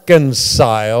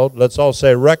reconciled. Let's all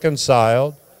say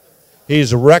reconciled.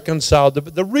 He's reconciled.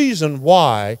 The reason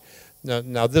why,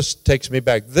 now this takes me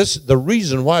back. The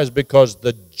reason why is because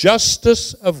the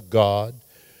justice of God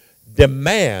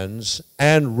demands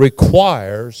and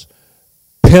requires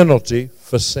penalty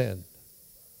for sin.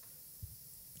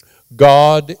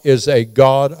 God is a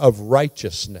God of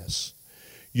righteousness.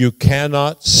 You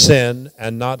cannot sin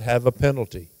and not have a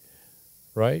penalty,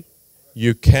 right?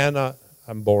 You cannot.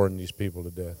 I'm boring these people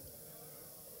to death.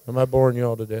 Am I boring you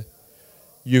all to death?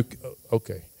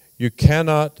 Okay. You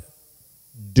cannot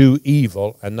do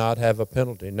evil and not have a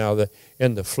penalty. Now,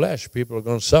 in the flesh, people are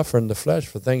going to suffer in the flesh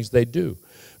for things they do.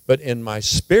 But in my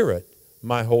spirit,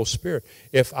 my whole spirit,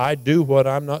 if I do what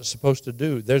I'm not supposed to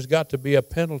do, there's got to be a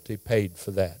penalty paid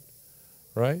for that.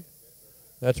 Right?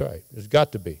 That's right. There's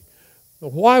got to be.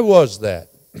 Why was that?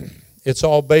 It's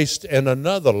all based in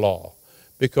another law,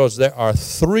 because there are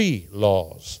 3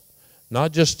 laws,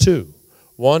 not just 2.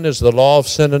 One is the law of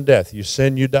sin and death. You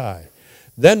sin, you die.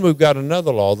 Then we've got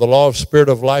another law, the law of Spirit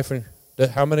of life. And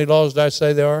how many laws did I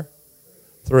say there are?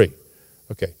 3.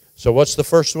 Okay. So what's the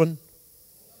first one?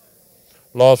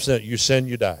 Law of sin. You sin,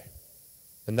 you die.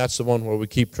 And that's the one where we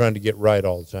keep trying to get right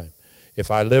all the time. If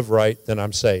I live right, then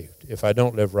I'm saved. If I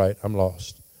don't live right, I'm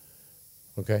lost.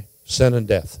 Okay? Sin and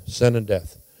death. Sin and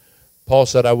death. Paul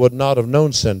said, I would not have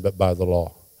known sin but by the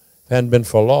law. If it hadn't been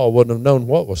for law, I wouldn't have known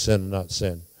what was sin and not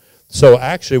sin. So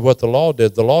actually what the law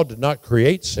did not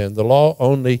create sin. The law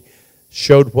only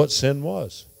showed what sin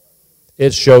was.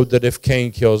 it showed that if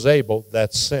Cain kills Abel,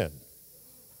 that's sin.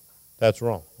 That's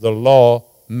wrong. The law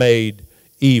made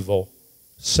evil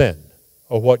sin,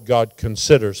 or what God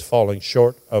considers falling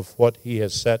short of what he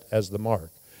has set as the mark.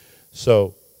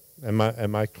 So, am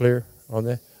I clear on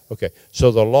that? Okay. So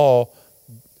the law,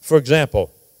 for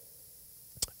example,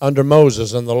 under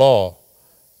Moses and the law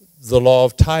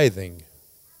of tithing,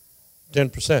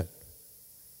 10%.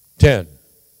 10.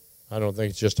 I don't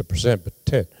think it's just a percent, but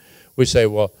 10. We say,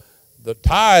 well, the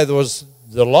tithe was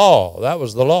the law. That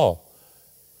was the law.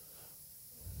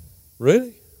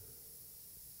 Really?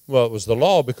 Well, it was the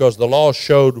law because the law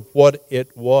showed what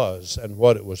it was and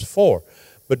what it was for.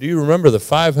 But do you remember the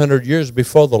 500 years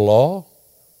before the law?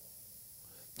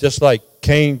 Just like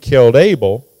Cain killed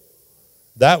Abel,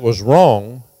 that was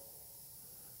wrong,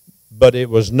 but it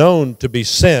was known to be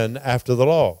sin after the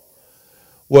law.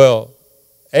 Well,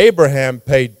 Abraham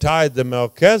paid tithe to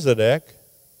Melchizedek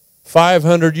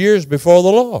 500 years before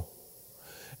the law.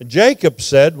 Jacob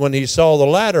said when he saw the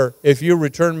ladder, if you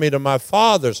return me to my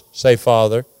father's, say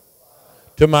father,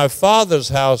 to my father's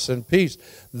house in peace,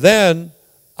 then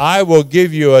I will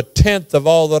give you a tenth of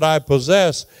all that I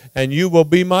possess, and you will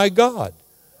be my God.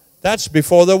 That's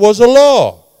before there was a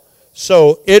law.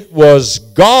 So it was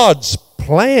God's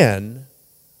plan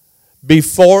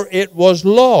before it was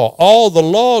law. All the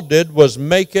law did was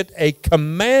make it a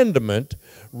commandment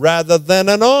rather than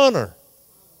an honor.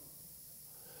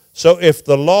 So if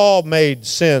the law made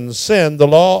sin sin, the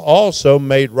law also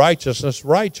made righteousness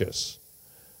righteous.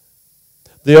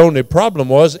 The only problem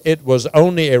was it was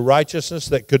only a righteousness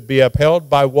that could be upheld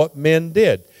by what men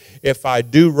did. If I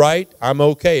do right, I'm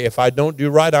okay. If I don't do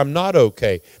right, I'm not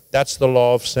okay. That's the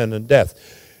law of sin and death.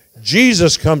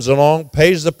 Jesus comes along,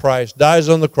 pays the price, dies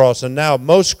on the cross, and now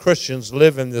most Christians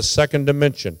live in this second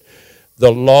dimension.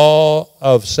 The law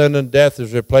of sin and death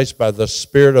is replaced by the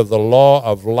spirit of the law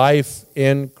of life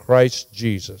in Christ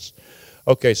Jesus.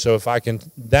 Okay, so if I can,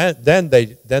 then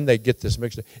they get this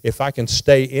mixed up. If I can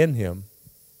stay in him,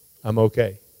 I'm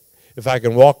okay. If I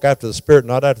can walk after the Spirit,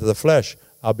 not after the flesh,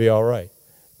 I'll be all right.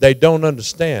 They don't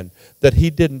understand that he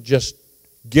didn't just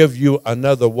give you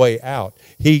another way out.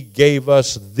 He gave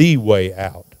us the way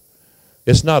out.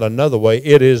 It's not another way.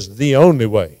 It is the only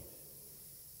way.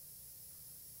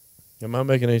 Am I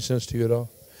making any sense to you at all?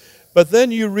 But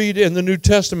then you read in the New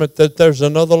Testament that there's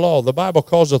another law. The Bible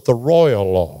calls it the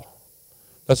royal law.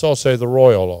 Let's all say the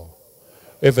royal law.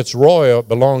 If it's royal, it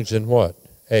belongs in what?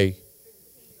 A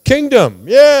kingdom.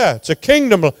 Yeah, it's a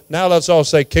kingdom. Now let's all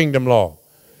say kingdom law.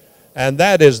 And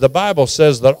that is, the Bible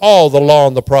says that all the law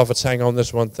and the prophets hang on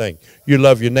this one thing. You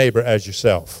love your neighbor as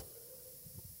yourself.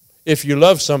 If you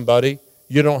love somebody,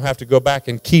 you don't have to go back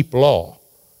and keep law.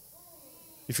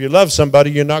 If you love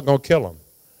somebody, you're not going to kill them.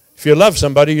 If you love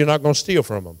somebody, you're not going to steal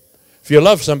from them. If you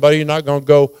love somebody, you're not going to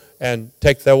go and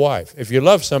take their wife. If you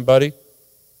love somebody,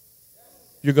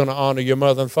 you're going to honor your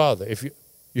mother and father. If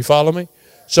you follow me?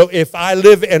 So if I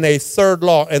live in a third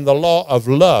law, in the law of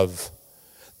love,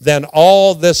 then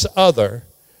all this other,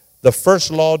 the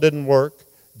first law didn't work,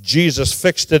 Jesus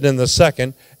fixed it in the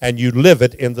second, and you live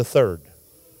it in the third.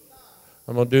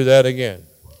 I'm going to do that again.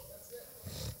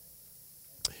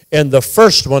 In the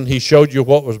first one, he showed you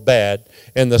what was bad.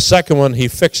 In the second one, he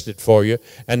fixed it for you.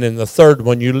 And in the third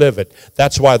one, you live it.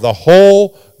 That's why the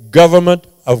whole government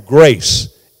of grace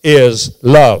is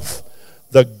love.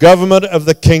 The government of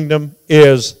the kingdom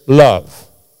is love.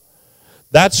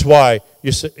 That's why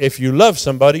you say, if you love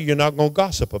somebody, you're not going to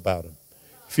gossip about them.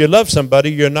 If you love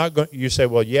somebody, you're not going. You say,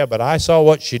 "Well, yeah, but I saw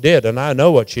what she did, and I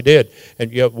know what she did." And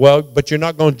but you're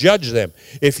not going to judge them.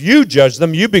 If you judge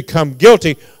them, you become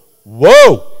guilty.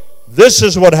 Whoa! This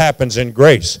is what happens in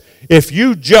grace. If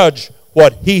you judge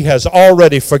what he has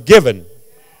already forgiven,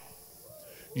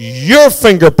 your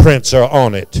fingerprints are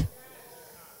on it.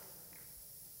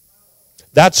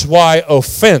 That's why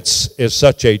offense is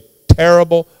such a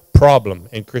terrible problem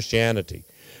in Christianity.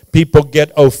 People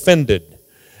get offended,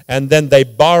 and then they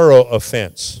borrow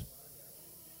offense.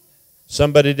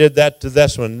 Somebody did that to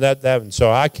this one, that, and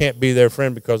so I can't be their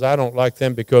friend because I don't like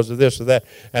them because of this or that.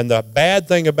 And the bad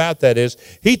thing about that is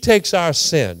he takes our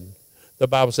sin, the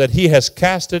Bible said, he has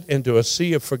cast it into a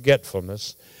sea of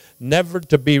forgetfulness, never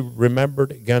to be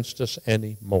remembered against us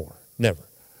anymore. Never.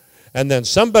 And then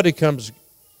somebody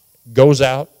goes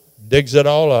out, digs it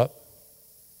all up,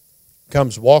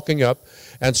 comes walking up.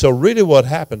 And so really what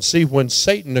happens, see, when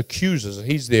Satan accuses,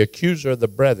 he's the accuser of the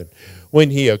brethren. When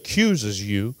he accuses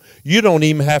you, you don't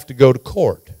even have to go to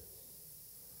court.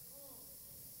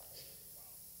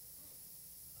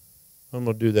 I'm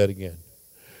going to do that again.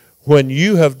 When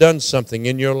you have done something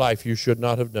in your life you should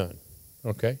not have done,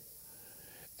 okay?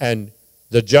 And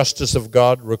The justice of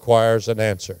God requires an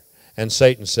answer. And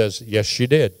Satan says, yes, she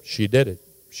did. She did it.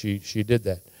 She did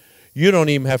that. You don't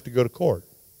even have to go to court.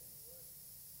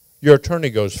 Your attorney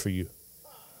goes for you.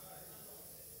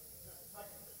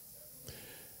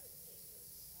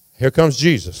 Here comes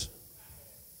Jesus,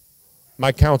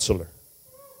 my counselor.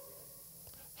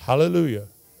 Hallelujah.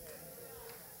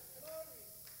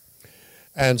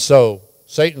 And so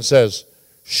Satan says,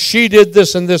 she did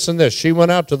this and this and this. She went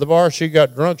out to the bar. She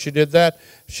got drunk. She did that.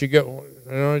 She got,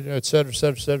 et cetera, et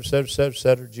cetera, et cetera, et cetera, et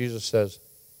cetera. Jesus says,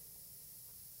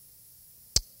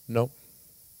 no.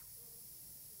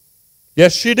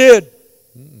 Yes, she did.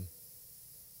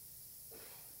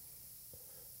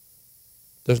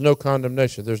 There's no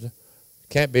condemnation.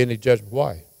 Can't be any judgment.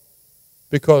 Why?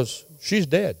 Because she's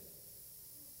dead.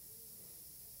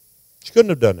 She couldn't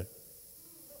have done it.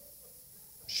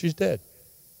 She's dead.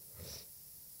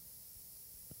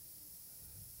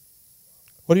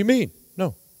 What do you mean?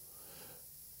 No.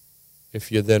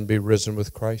 If you then be risen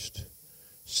with Christ,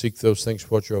 seek those things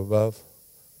which are above,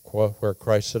 where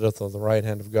Christ sitteth on the right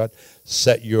hand of God.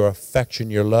 Set your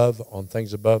affection, your love on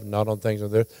things above, not on things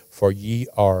on the earth. For ye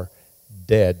are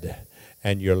dead,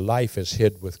 and your life is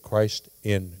hid with Christ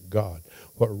in God.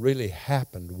 What really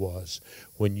happened was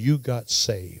when you got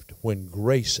saved, when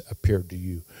grace appeared to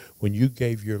you, when you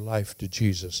gave your life to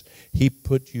Jesus, He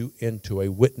put you into a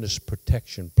witness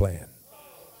protection plan.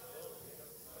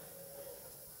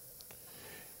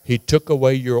 He took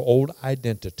away your old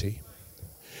identity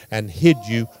and hid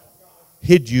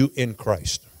you in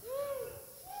Christ.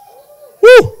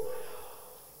 Woo!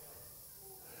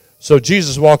 So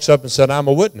Jesus walks up and said, I'm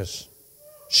a witness.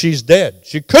 She's dead.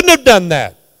 She couldn't have done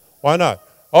that. Why not?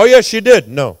 Oh, yes, she did.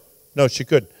 No, she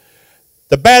couldn't.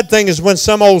 The bad thing is when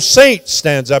some old saint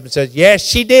stands up and says, yes,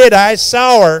 she did. I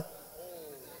saw her.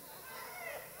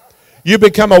 You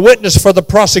become a witness for the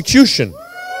prosecution.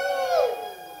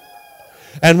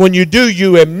 And when you do,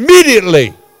 you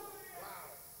immediately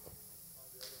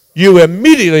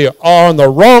are on the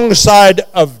wrong side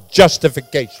of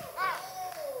justification.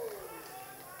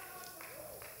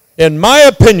 In my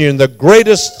opinion, the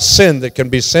greatest sin that can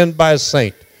be sinned by a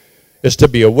saint is to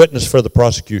be a witness for the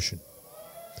prosecution.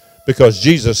 Because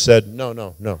Jesus said,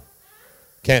 no,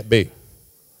 can't be.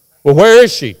 Well, where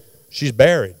is she? She's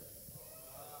buried.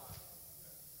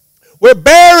 We're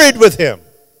buried with Him.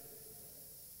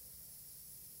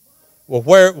 Well,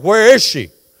 where is she?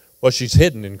 Well, she's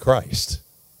hidden in Christ.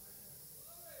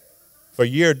 For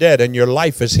you're dead and your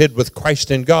life is hid with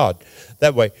Christ in God.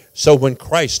 That way, so when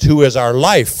Christ, who is our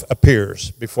life,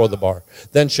 appears before the bar,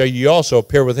 then shall ye also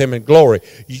appear with Him in glory.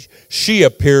 She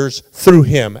appears through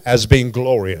Him as being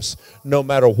glorious, no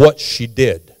matter what she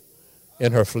did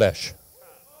in her flesh.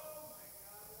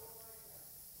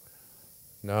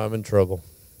 Now I'm in trouble.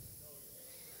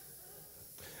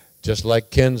 Just like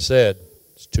Ken said,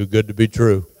 it's too good to be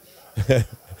true.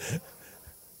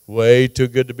 Way too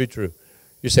good to be true.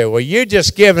 You say, well, you're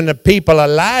just giving the people a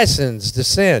license to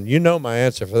sin. You know my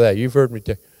answer for that. You've heard me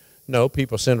tell. No,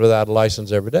 people sin without a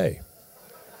license every day.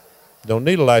 Don't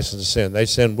need a license to sin. They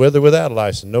sin with or without a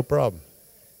license, no problem.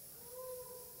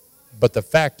 But the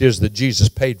fact is that Jesus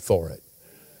paid for it.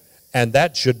 And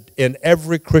that should, in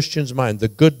every Christian's mind, the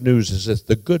good news is this.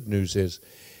 The good news is,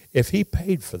 if He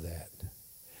paid for that,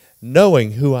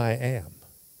 knowing who I am,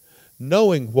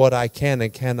 knowing what I can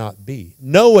and cannot be,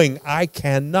 knowing I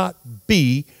cannot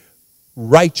be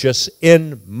righteous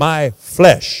in my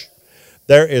flesh.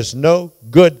 There is no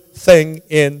good thing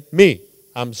in me.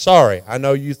 I'm sorry. I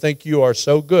know you think you are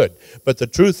so good, but the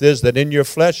truth is that in your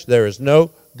flesh there is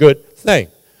no good thing.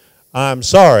 I'm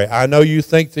sorry. I know you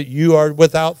think that you are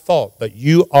without fault, but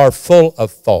you are full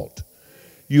of fault.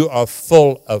 You are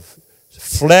full of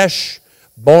flesh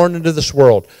born into this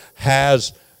world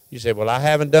has. You say, well, I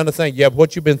haven't done a thing. Yeah, but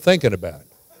what you been thinking about?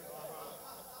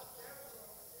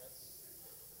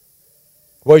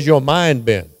 Where's your mind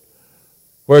been?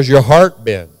 Where's your heart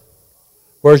been?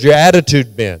 Where's your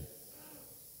attitude been?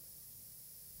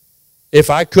 If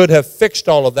I could have fixed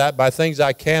all of that by things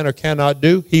I can or cannot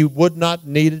do, He would not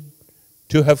needed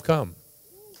to have come.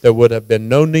 There would have been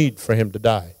no need for Him to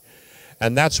die.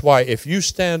 And that's why if you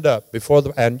stand up before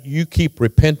and you keep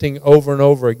repenting over and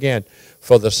over again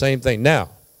for the same thing. Now,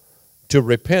 to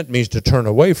repent means to turn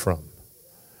away from.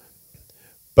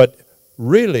 But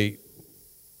really,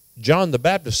 John the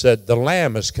Baptist said, the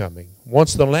Lamb is coming.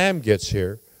 Once the Lamb gets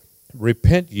here,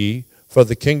 repent ye, for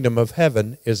the kingdom of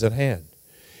heaven is at hand.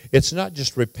 It's not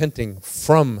just repenting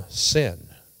from sin.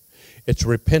 It's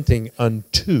repenting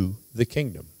unto the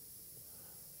kingdom.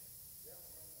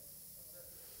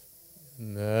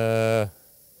 I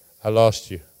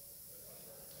lost you.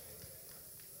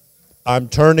 I'm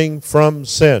turning from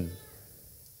sin.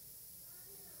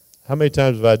 How many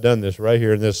times have I done this right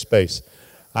here in this space?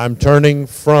 I'm turning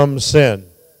from sin.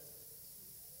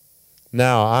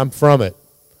 Now, I'm from it.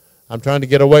 I'm trying to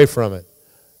get away from it.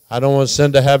 I don't want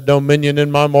sin to have dominion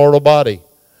in my mortal body.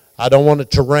 I don't want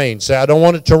it to reign. Say, I don't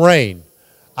want it to reign.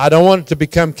 I don't want it to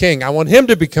become king. I want him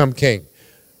to become king.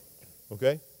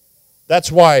 Okay? That's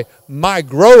why my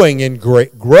growing in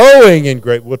grace,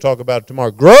 we'll talk about it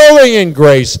tomorrow, growing in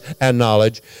grace and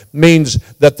knowledge means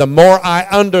that the more I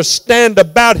understand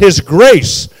about his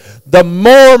grace, the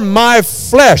more my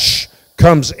flesh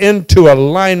comes into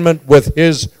alignment with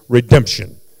his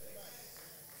redemption.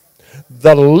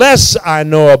 The less I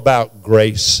know about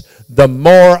grace, the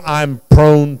more I'm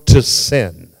prone to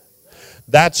sin.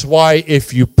 That's why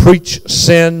if you preach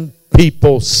sin,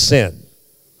 people sin.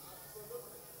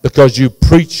 Because you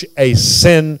preach a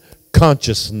sin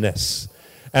consciousness.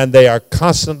 And they are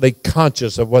constantly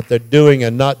conscious of what they're doing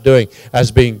and not doing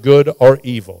as being good or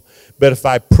evil. But if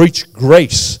I preach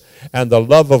grace and the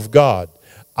love of God,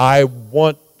 I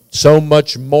want so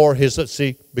much more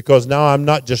because now I'm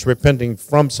not just repenting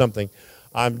from something.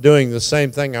 I'm doing the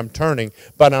same thing, I'm turning,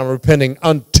 but I'm repenting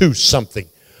unto something.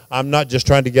 I'm not just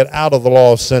trying to get out of the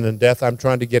law of sin and death. I'm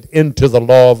trying to get into the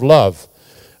law of love.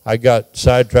 I got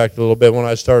sidetracked a little bit when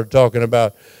I started talking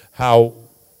about how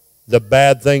the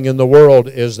bad thing in the world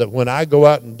is that when I go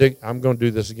out and dig, I'm going to do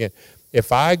this again.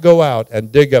 If I go out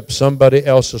and dig up somebody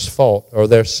else's fault or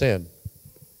their sin,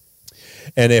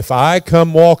 and if I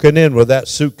come walking in with that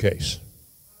suitcase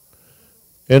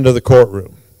into the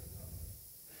courtroom,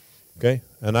 okay,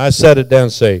 and I set it down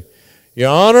and say, Your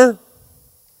Honor,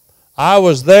 I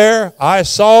was there, I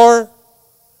saw her,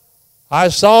 I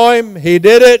saw him, he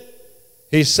did it,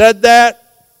 he said that,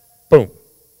 boom,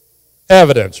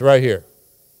 evidence right here.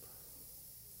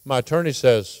 My attorney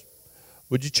says,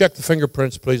 would you check the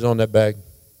fingerprints, please, on that bag?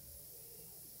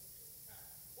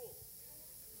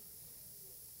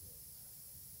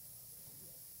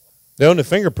 The only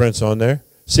fingerprints on there,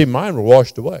 see, mine were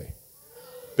washed away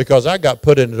because I got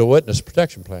put into the witness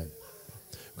protection plan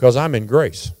because I'm in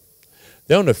grace.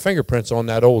 The only fingerprints on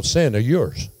that old sin are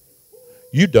yours.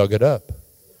 You dug it up.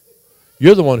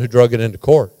 You're the one who drug it into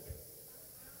court.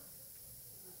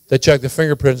 They check the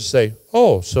fingerprints and say,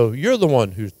 oh, so you're the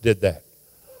one who did that.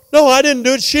 No, I didn't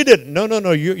do it. She did it. No,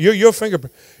 your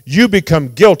fingerprint. You become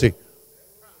guilty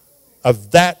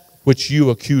of that which you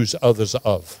accuse others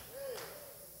of.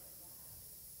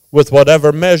 With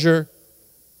whatever measure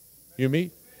you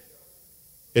meet,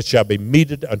 it shall be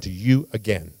meted unto you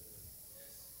again.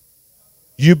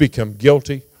 You become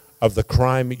guilty of the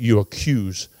crime you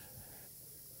accuse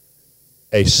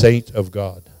a saint of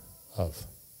God of.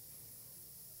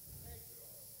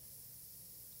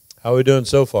 How are we doing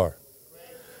so far?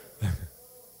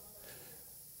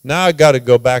 Now I got to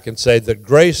go back and say that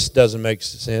grace doesn't make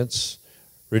sense,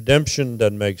 redemption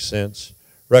doesn't make sense,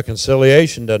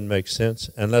 reconciliation doesn't make sense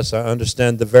unless I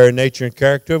understand the very nature and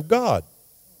character of God.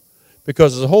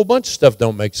 Because there's a whole bunch of stuff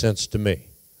don't make sense to me.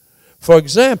 For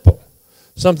example,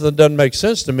 something that doesn't make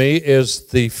sense to me is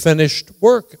the finished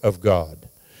work of God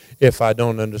if I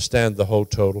don't understand the whole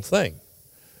total thing.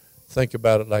 Think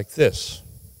about it like this.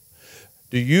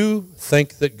 Do you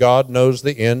think that God knows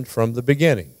the end from the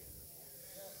beginning?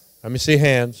 Let me see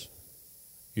hands.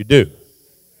 You do.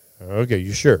 Okay,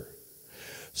 you sure?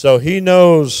 So he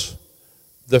knows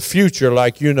the future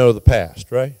like you know the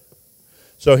past, right?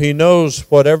 So he knows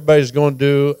what everybody's going to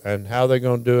do and how they're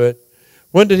going to do it.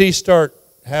 When did he start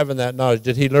having that knowledge?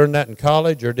 Did he learn that in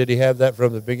college or did he have that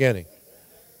from the beginning?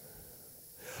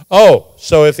 Oh,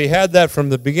 so if he had that from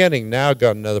the beginning, now I've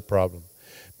got another problem.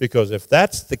 Because if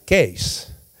that's the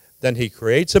case, then he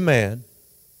creates a man,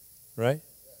 right?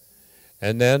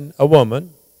 And then a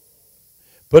woman,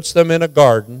 puts them in a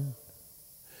garden.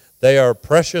 They are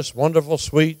precious, wonderful,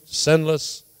 sweet,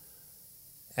 sinless.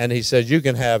 And he says, you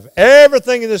can have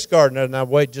everything in this garden. Now,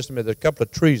 wait just a minute. There's a couple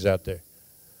of trees out there.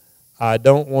 I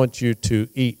don't want you to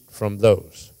eat from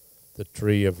those. The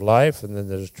tree of life, and then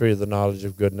there's a tree of the knowledge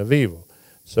of good and of evil.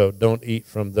 So don't eat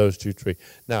from those two trees.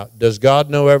 Now, does God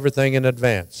know everything in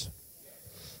advance?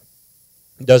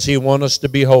 Does he want us to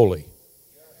be holy?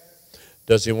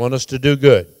 Does he want us to do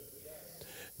good?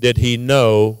 Did he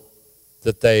know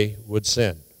that they would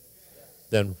sin?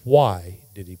 Then why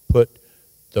did he put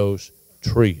those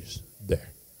trees there?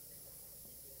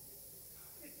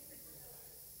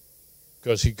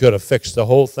 Because he could have fixed the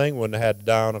whole thing, wouldn't have had to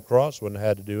die on a cross, wouldn't have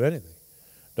had to do anything.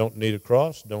 Don't need a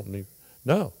cross, don't need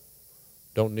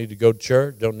to go to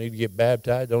church, don't need to get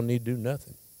baptized, don't need to do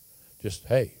nothing. Just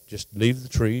leave the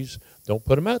trees, don't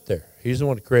put them out there. He's the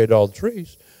one who created all the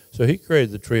trees. So he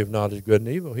created the tree of knowledge of good and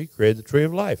evil. He created the tree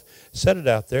of life, set it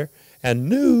out there, and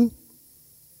knew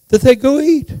that they go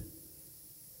eat.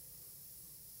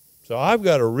 So I've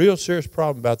got a real serious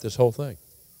problem about this whole thing.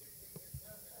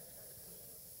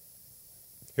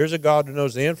 Here's a God who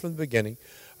knows the end from the beginning,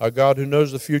 a God who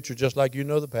knows the future just like you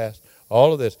know the past,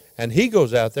 all of this. And he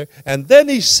goes out there, and then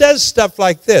he says stuff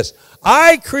like this: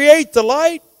 I create the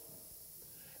light,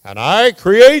 and I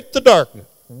create the darkness.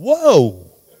 Whoa!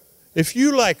 If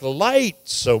you like light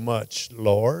so much,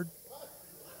 Lord,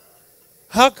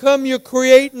 how come you're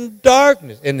creating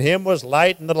darkness? In him was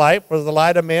light, and the light was the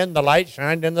light of men. The light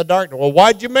shined in the darkness. Well,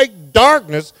 why'd you make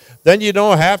darkness? Then you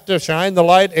don't have to shine the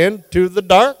light into the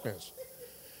darkness.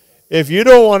 If you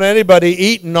don't want anybody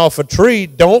eating off a tree,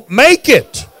 don't make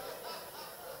it.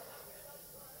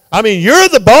 I mean, you're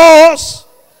the boss.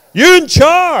 You're in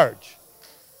charge.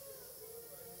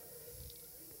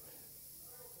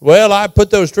 Well, I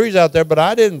put those trees out there, but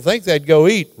I didn't think they'd go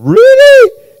eat.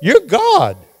 Really? You're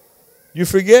God. You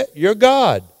forget? You're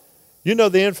God. You know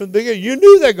the end from the beginning. You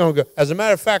knew they're going to go. As a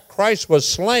matter of fact, Christ was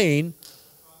slain.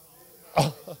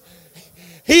 Oh,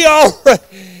 he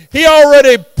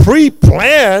already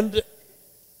pre-planned.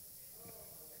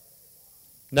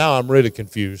 Now I'm really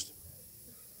confused.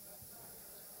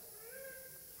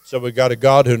 So we got a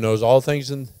God who knows all things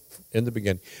in the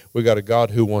beginning. We got a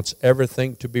God who wants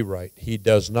everything to be right. He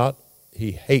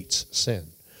hates sin.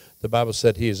 The Bible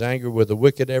said he is angry with the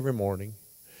wicked every morning.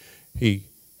 He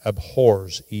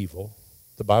abhors evil.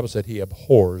 The Bible said he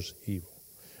abhors evil.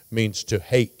 Means to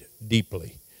hate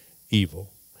deeply evil.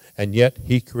 And yet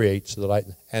he creates the light.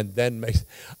 And then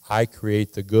I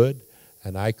create the good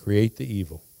and I create the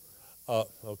evil.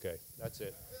 Okay, that's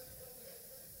it.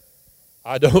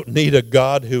 I don't need a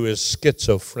God who is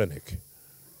schizophrenic.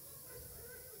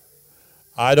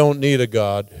 I don't need a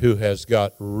God who has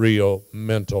got real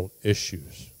mental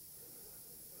issues.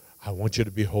 I want you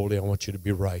to be holy. I want you to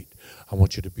be right. I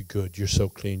want you to be good. You're so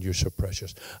clean. You're so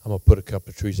precious. I'm going to put a couple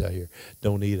of trees out here.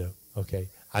 Don't eat them, okay?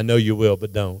 I know you will,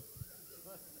 but don't.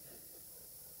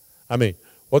 I mean,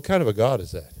 what kind of a God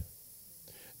is that?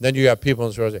 Then you got people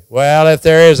in the world say, well, if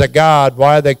there is a God,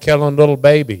 why are they killing little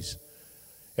babies?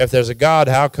 If there's a God,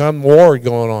 how come war is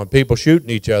going on? People shooting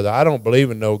each other. I don't believe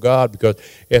in no God, because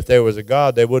if there was a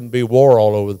God, there wouldn't be war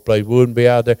all over the place. We wouldn't be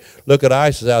out there. Look at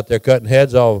ISIS out there cutting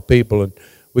heads off of people, and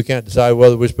we can't decide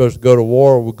whether we're supposed to go to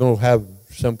war or we're going to have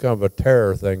some kind of a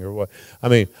terror thing or what. I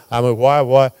mean,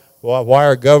 why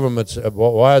are governments?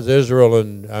 Why is Israel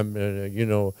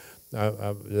and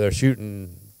they're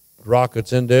shooting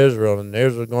rockets into Israel, and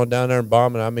Israel's going down there and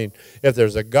bombing? I mean, if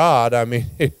there's a God, I mean,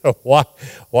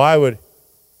 why would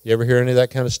you ever hear any of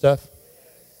that kind of stuff?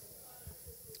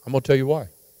 I'm going to tell you why.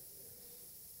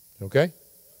 Okay?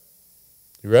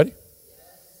 You ready?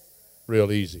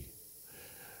 Real easy.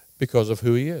 Because of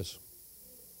who he is.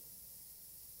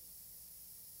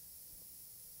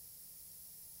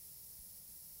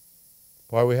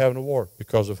 Why are we having a war?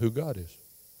 Because of who God is.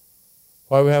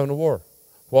 Why are we having a war?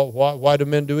 Why do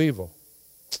men do evil?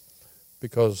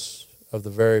 Because of the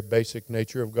very basic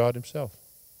nature of God himself.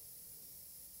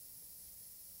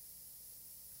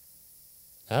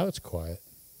 Now it's quiet.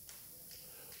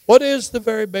 What is the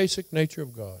very basic nature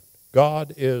of God?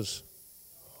 God is,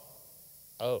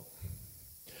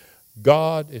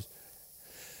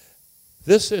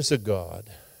 this is a God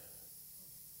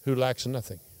who lacks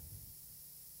nothing.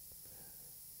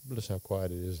 Listen how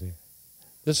quiet it is here.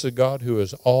 This is a God who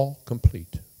is all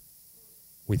complete,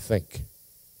 we think.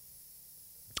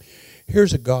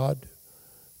 Here's a God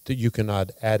that you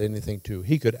cannot add anything to.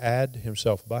 He could add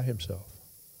himself by himself,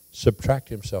 subtract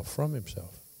himself from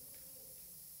himself,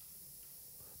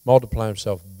 multiply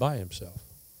himself by himself,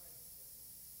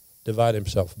 divide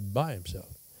himself by himself,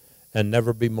 and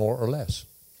never be more or less.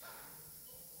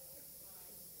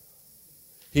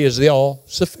 He is the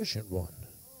all-sufficient one.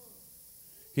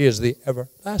 He is the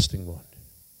everlasting one.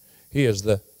 He is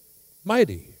the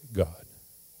mighty God.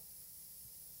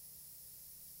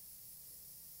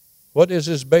 What is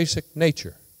his basic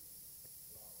nature?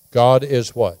 God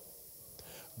is what?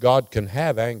 God can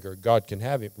have anger. God can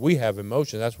have it. We have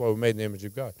emotion. That's why we made in the image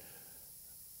of God.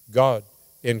 God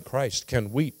in Christ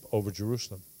can weep over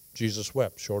Jerusalem. Jesus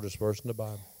wept, shortest verse in the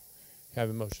Bible. Have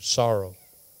emotion, sorrow,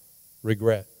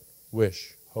 regret,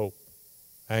 wish, hope,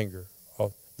 anger.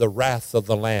 The wrath of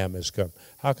the Lamb has come.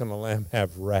 How can a lamb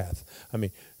have wrath? I mean,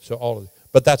 so all of it.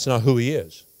 But that's not who he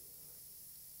is.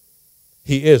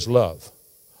 He is love.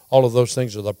 All of those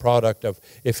things are the product of,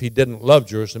 if he didn't love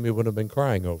Jerusalem, he wouldn't have been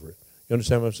crying over it. You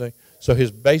understand what I'm saying? So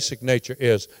his basic nature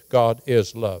is, God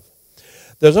is love.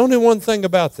 There's only one thing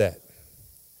about that.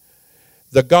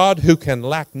 The God who can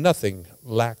lack nothing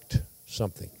lacked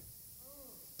something.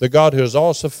 The God who is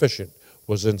all sufficient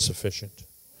was insufficient.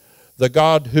 The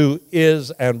God who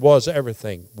is and was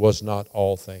everything was not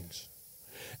all things.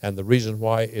 And the reason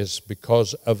why is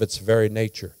because of its very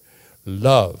nature.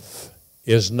 Love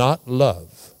is not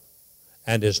love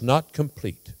and is not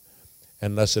complete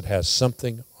unless it has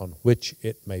something on which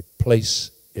it may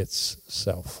place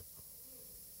itself.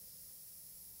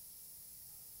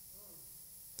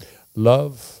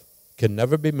 Love can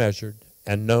never be measured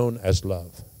and known as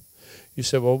love. You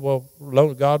say, well,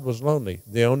 God was lonely.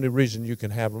 The only reason you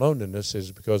can have loneliness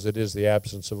is because it is the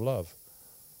absence of love,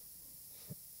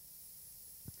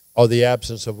 or the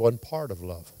absence of one part of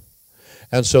love.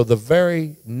 And so the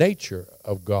very nature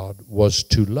of God was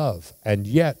to love. And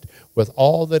yet, with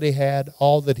all that he had,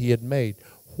 all that he had made,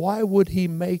 why would he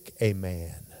make a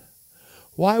man?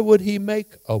 Why would he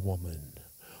make a woman?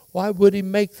 Why would he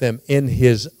make them in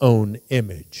his own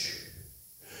image?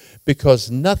 Because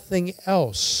nothing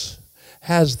else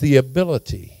has the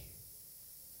ability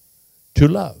to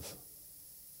love.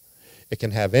 It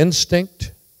can have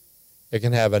instinct. It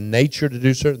can have a nature to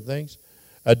do certain things.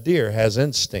 A deer has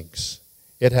instincts.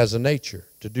 It has a nature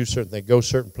to do certain things, go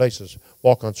certain places,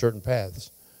 walk on certain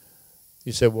paths.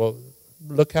 You say, well,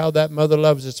 look how that mother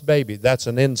loves its baby. That's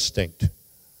an instinct.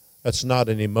 That's not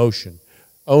an emotion.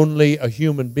 Only a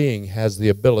human being has the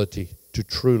ability to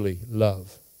truly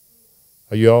love.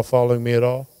 Are you all following me at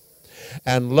all?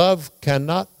 And love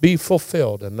cannot be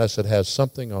fulfilled unless it has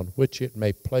something on which it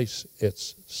may place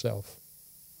itself.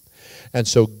 And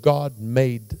so God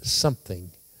made something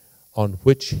on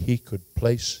which he could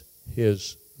place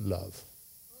his love.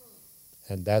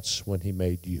 And that's when he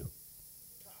made you.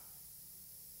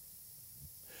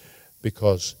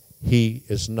 Because he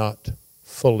is not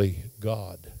fully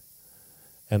God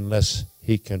unless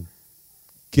he can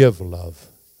give love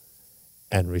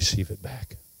and receive it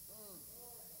back.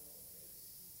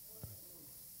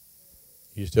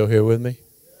 You still here with me?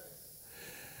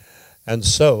 And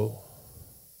so,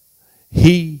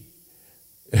 he,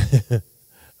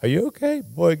 are you okay?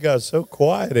 Boy, it got so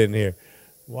quiet in here.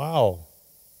 Wow.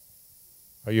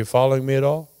 Are you following me at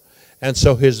all? And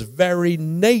so his very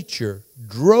nature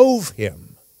drove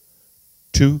him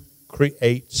to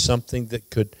create something that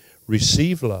could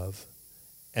receive love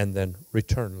and then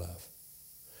return love.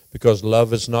 Because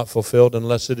love is not fulfilled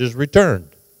unless it is returned.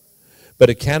 But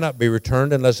it cannot be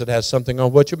returned unless it has something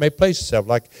on which it may place itself.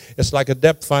 It's like a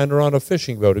depth finder on a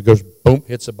fishing boat. It goes, boom,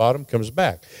 hits the bottom, comes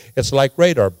back. It's like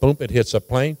radar. Boom, it hits a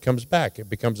plane, comes back. It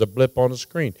becomes a blip on the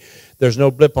screen. There's no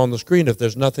blip on the screen if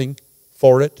there's nothing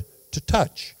for it to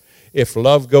touch. If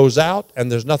love goes out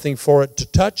and there's nothing for it to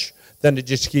touch, then it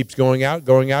just keeps going out,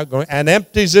 and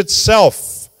empties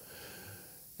itself.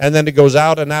 And then it goes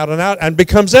out and out and out and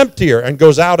becomes emptier, and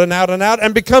goes out and out and out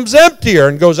and becomes emptier,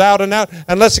 and goes out and out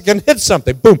unless it can hit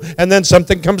something. Boom. And then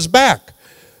something comes back.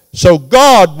 So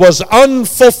God was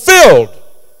unfulfilled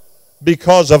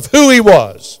because of who he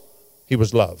was. He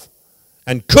was love,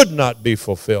 and could not be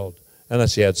fulfilled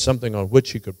unless he had something on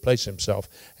which he could place himself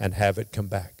and have it come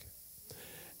back.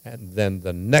 And then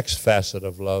the next facet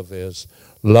of love is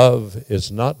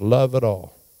not love at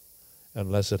all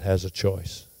unless it has a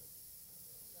choice.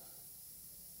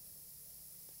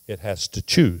 It has to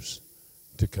choose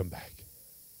to come back.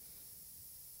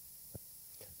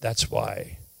 That's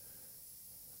why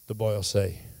the boy will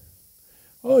say,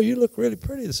 oh, you look really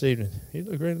pretty this evening. You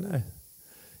look really nice.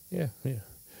 Yeah.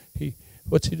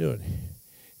 What's he doing?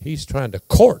 He's trying to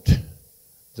court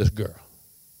this girl.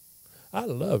 I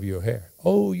love your hair.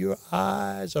 Oh, your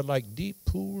eyes are like deep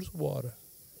pools of water.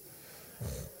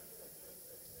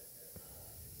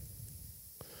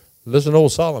 Listen to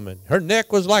old Solomon. Her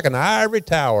neck was like an ivory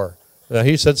tower. Now,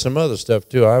 he said some other stuff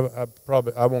too. I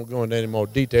won't go into any more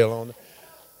detail on it,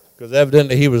 because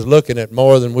evidently he was looking at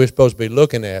more than we're supposed to be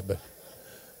looking at. But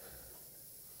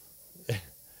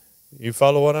you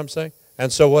follow what I'm saying?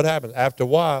 And so what happens? After a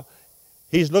while,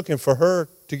 he's looking for her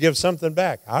to give something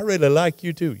back. I really like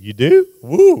you too. You do?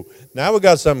 Woo! Now we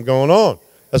got something going on.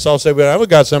 That's all I'll say. We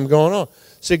got something going on.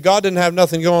 See, God didn't have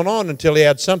nothing going on until he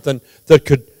had something that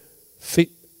could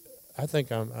feed. I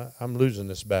think I'm losing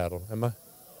this battle. Am I?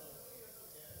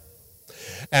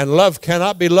 And love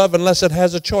cannot be love unless it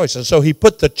has a choice. And so he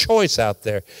put the choice out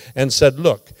there and said,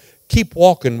 look, keep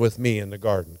walking with me in the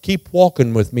garden. Keep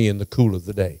walking with me in the cool of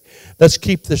the day. Let's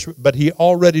keep this. But he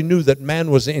already knew that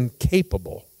man was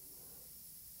incapable.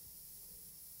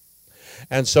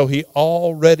 And so he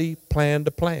already planned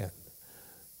a plan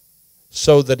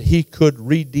so that he could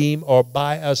redeem or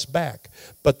buy us back.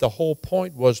 But the whole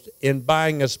point was, in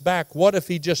buying us back, what if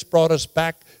he just brought us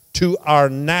back to our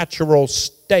natural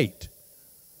state?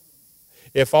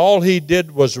 If all he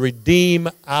did was redeem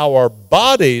our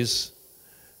bodies,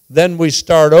 then we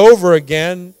start over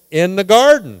again in the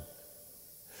garden.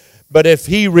 But if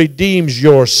he redeems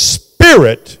your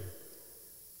spirit,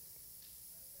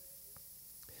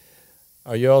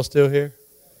 are you all still here?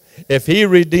 If he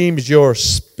redeems your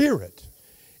spirit,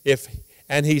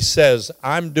 and he says,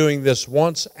 I'm doing this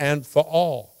once and for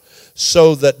all,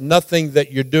 so that nothing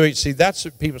that you're doing, see, that's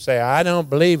what people say, I don't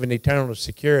believe in eternal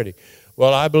security.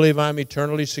 Well, I believe I'm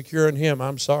eternally secure in him.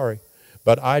 I'm sorry.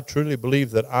 But I truly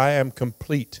believe that I am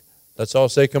complete. Let's all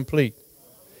say complete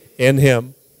in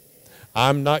him.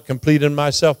 I'm not complete in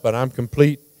myself, but I'm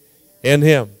complete in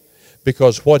him.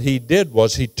 Because what he did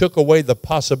was he took away the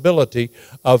possibility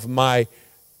of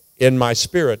in my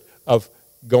spirit, of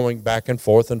going back and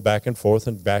forth and back and forth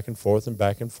and back and forth and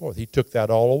back and forth. He took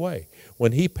that all away.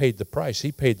 When he paid the price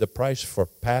for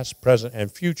past, present,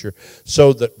 and future,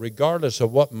 so that regardless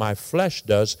of what my flesh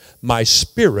does, my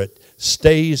spirit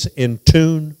stays in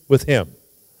tune with him.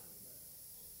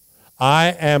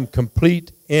 I am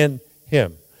complete in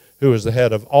him, who is the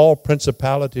head of all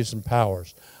principalities and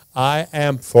powers. I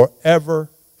am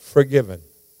forever forgiven.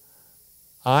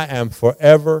 I am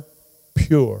forever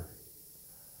pure.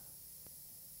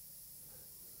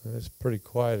 It's pretty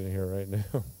quiet in here right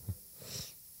now.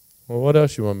 Well, what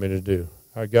else you want me to do?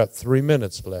 I got 3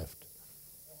 minutes left.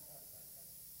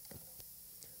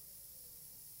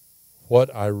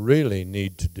 What I really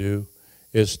need to do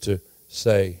is to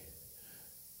say,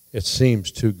 it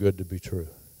seems too good to be true.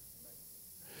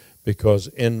 Because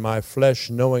in my flesh,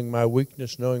 knowing my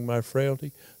weakness, knowing my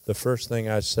frailty, the first thing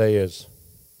I say is,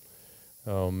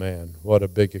 oh man, what a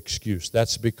big excuse.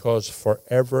 That's because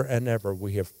forever and ever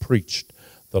we have preached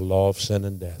the law of sin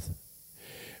and death.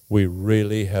 We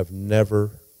really have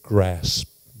never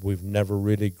grasped, we've never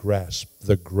really grasped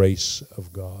the grace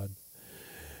of God.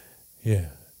 Yeah.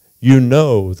 You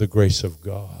know the grace of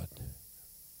God.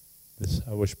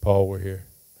 I wish Paul were here.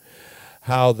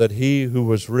 How that he who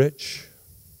was rich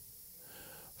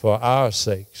for our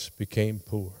sakes became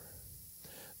poor,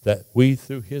 that we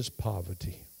through his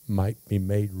poverty might be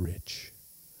made rich.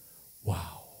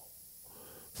 Wow.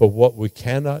 For what we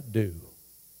cannot do,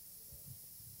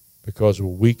 because we're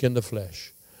weak in the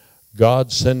flesh,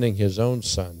 God sending his own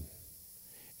Son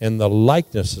in the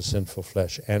likeness of sinful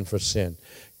flesh and for sin,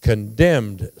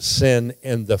 condemned sin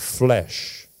in the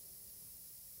flesh,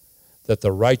 that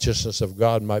the righteousness of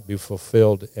God might be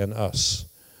fulfilled in us,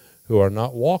 who are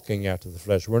not walking after the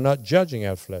flesh. We're not judging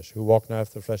after flesh, who walk not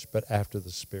after the flesh, but after the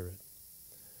Spirit.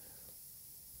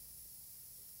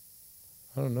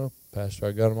 I don't know, Pastor,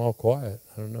 I got them all quiet.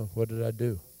 I don't know, what did I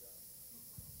do?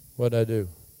 What did I do?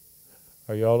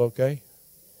 Are you all okay?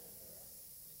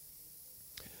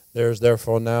 There's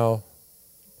therefore now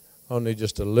only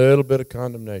just a little bit of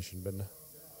condemnation. But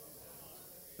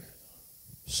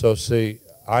so see,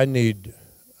 I need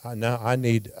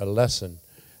a lesson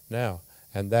now,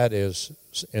 and that is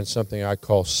in something I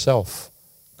call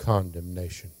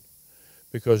self-condemnation.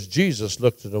 Because Jesus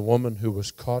looked at a woman who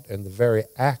was caught in the very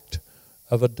act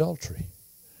of adultery.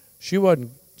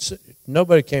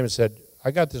 Nobody came and said, I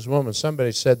got this woman,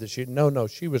 somebody said that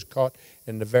she was caught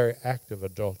in the very act of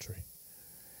adultery.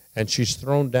 And she's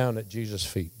thrown down at Jesus'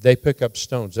 feet. They pick up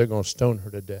stones. They're going to stone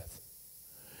her to death.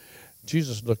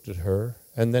 Jesus looked at her,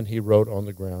 and then he wrote on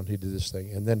the ground. He did this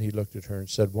thing. And then he looked at her and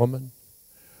said, Woman,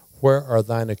 where are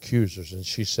thine accusers? And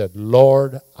she said,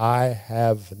 Lord, I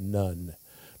have none.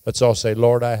 Let's all say,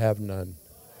 Lord, I have none.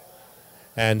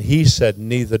 And he said,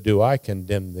 neither do I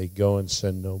condemn thee. Go and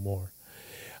sin no more.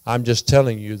 I'm just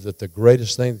telling you that the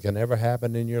greatest thing that can ever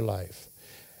happen in your life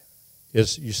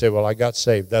is, you say, well, I got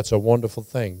saved. That's a wonderful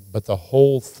thing. But the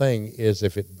whole thing is,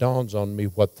 if it dawns on me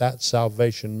what that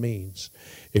salvation means,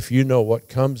 if you know what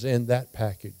comes in that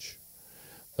package,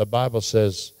 the Bible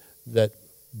says that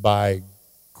by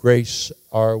grace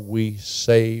are we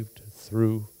saved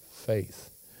through faith.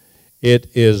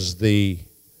 It is the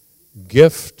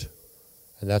gift,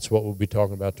 and that's what we'll be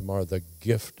talking about tomorrow, the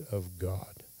gift of God.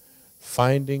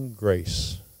 Finding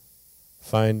grace.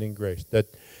 Finding grace. That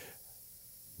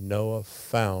Noah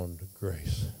found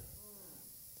grace.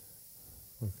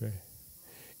 Okay.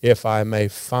 If I may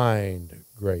find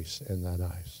grace in thine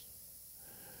eyes.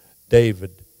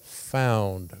 David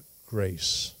found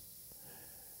grace.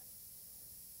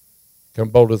 Come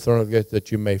boldly to the throne of grace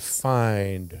that you may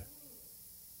find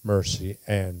mercy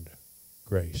and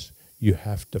grace. You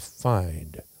have to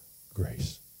find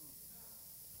grace.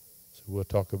 So we'll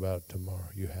talk about it tomorrow.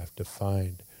 You have to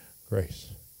find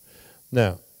grace.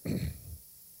 Now,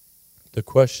 the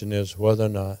question is whether or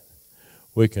not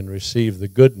we can receive the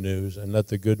good news and let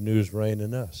the good news reign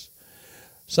in us.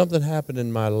 Something happened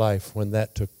in my life when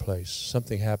that took place.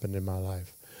 Something happened in my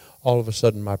life. All of a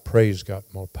sudden, my praise got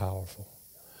more powerful.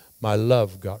 My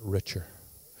love got richer.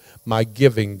 My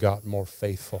giving got more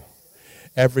faithful.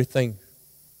 Everything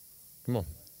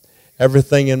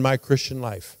in my Christian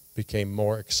life became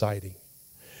more exciting.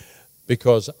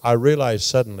 Because I realized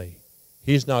suddenly,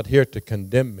 He's not here to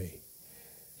condemn me.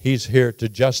 He's here to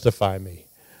justify me.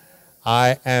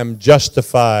 I am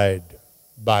justified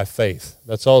by faith.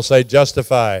 Let's all say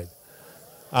justified.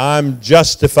 I'm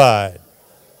justified.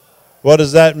 What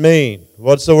does that mean?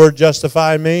 What's the word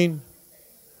justify mean?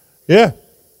 Yeah.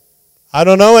 I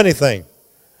don't know anything.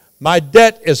 My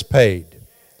debt is paid.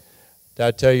 Did I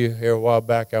tell you here a while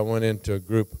back I went into a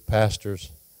group of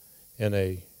pastors in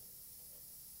an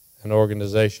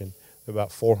organization,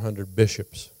 about 400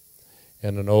 bishops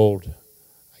in an old,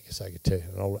 I guess I could tell you,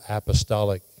 an old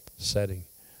apostolic setting.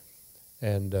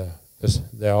 And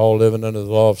they're all living under the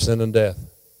law of sin and death.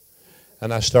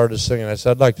 And I started singing. I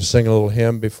said, I'd like to sing a little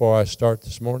hymn before I start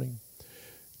this morning.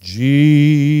 Jesus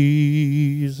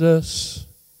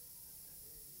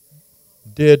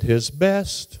did His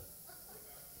best.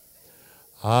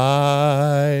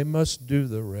 I must do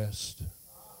the rest.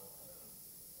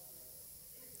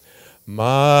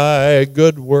 My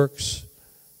good works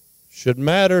should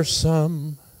matter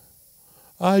some.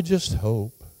 I just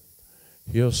hope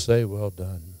He'll say, well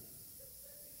done.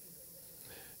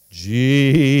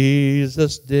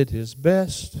 Jesus did His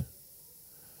best,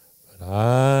 but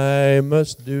I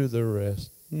must do the rest.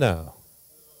 Now,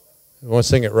 you want to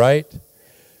sing it right?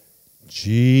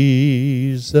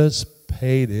 Jesus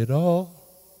paid it all.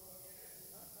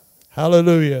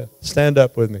 Hallelujah. Stand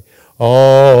up with me.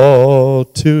 All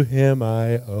to Him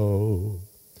I owe.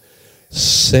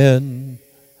 Sin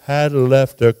had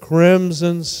left a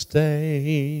crimson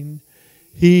stain.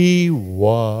 He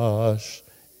washed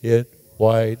it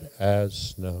white as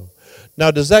snow. Now,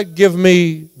 does that give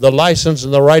me the license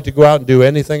and the right to go out and do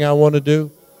anything I want to do?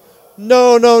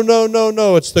 No.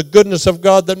 It's the goodness of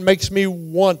God that makes me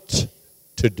want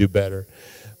to do better.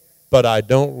 But I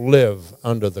don't live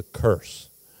under the curse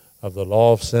of the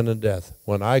law of sin and death.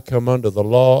 When I come under the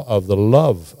law of the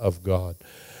love of God,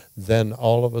 then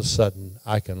all of a sudden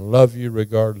I can love you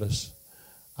regardless.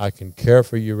 I can care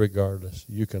for you regardless.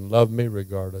 You can love me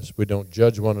regardless. We don't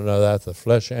judge one another after the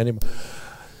flesh anymore.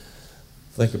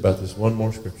 Think about this. One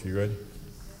more scripture. You ready?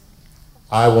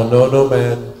 I will know no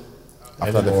man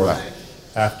anymore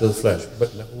after the flesh.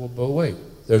 But wait,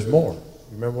 there's more. You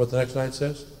remember what the next line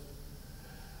says?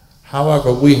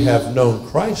 However, we have known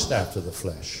Christ after the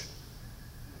flesh.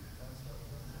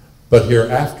 But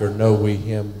hereafter know we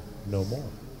Him no more.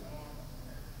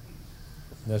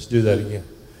 Let's do that again.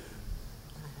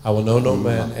 I will know no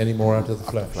man anymore after the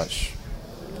flesh.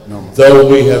 No. Though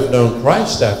we have known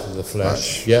Christ after the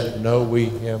flesh, yet know we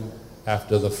Him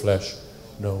after the flesh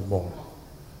no more.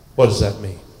 What does that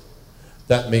mean?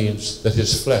 That means that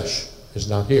His flesh is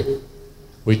not here.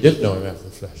 We did know Him after the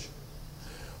flesh.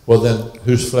 Well then,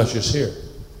 whose flesh is here?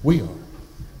 We are.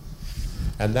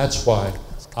 And that's why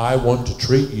I want to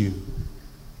treat you.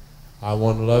 I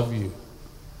want to love you.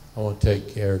 I want to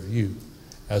take care of you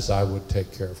as I would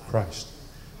take care of Christ.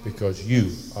 Because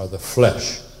you are the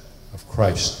flesh of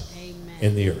Christ. Amen.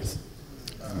 In the earth.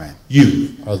 Amen.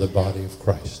 You are the body of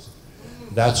Christ.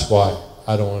 That's why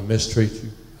I don't want to mistreat you.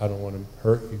 I don't want to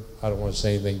hurt you. I don't want to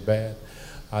say anything bad.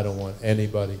 I don't want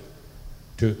anybody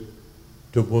to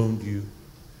wound you.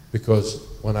 Because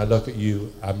when I look at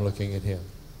you, I'm looking at Him.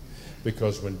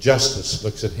 Because when justice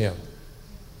looks at Him,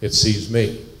 it sees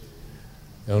me.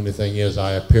 The only thing is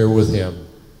I appear with Him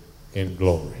in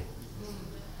glory.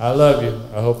 I love you.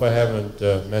 I hope I haven't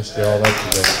messed you all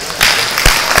up today.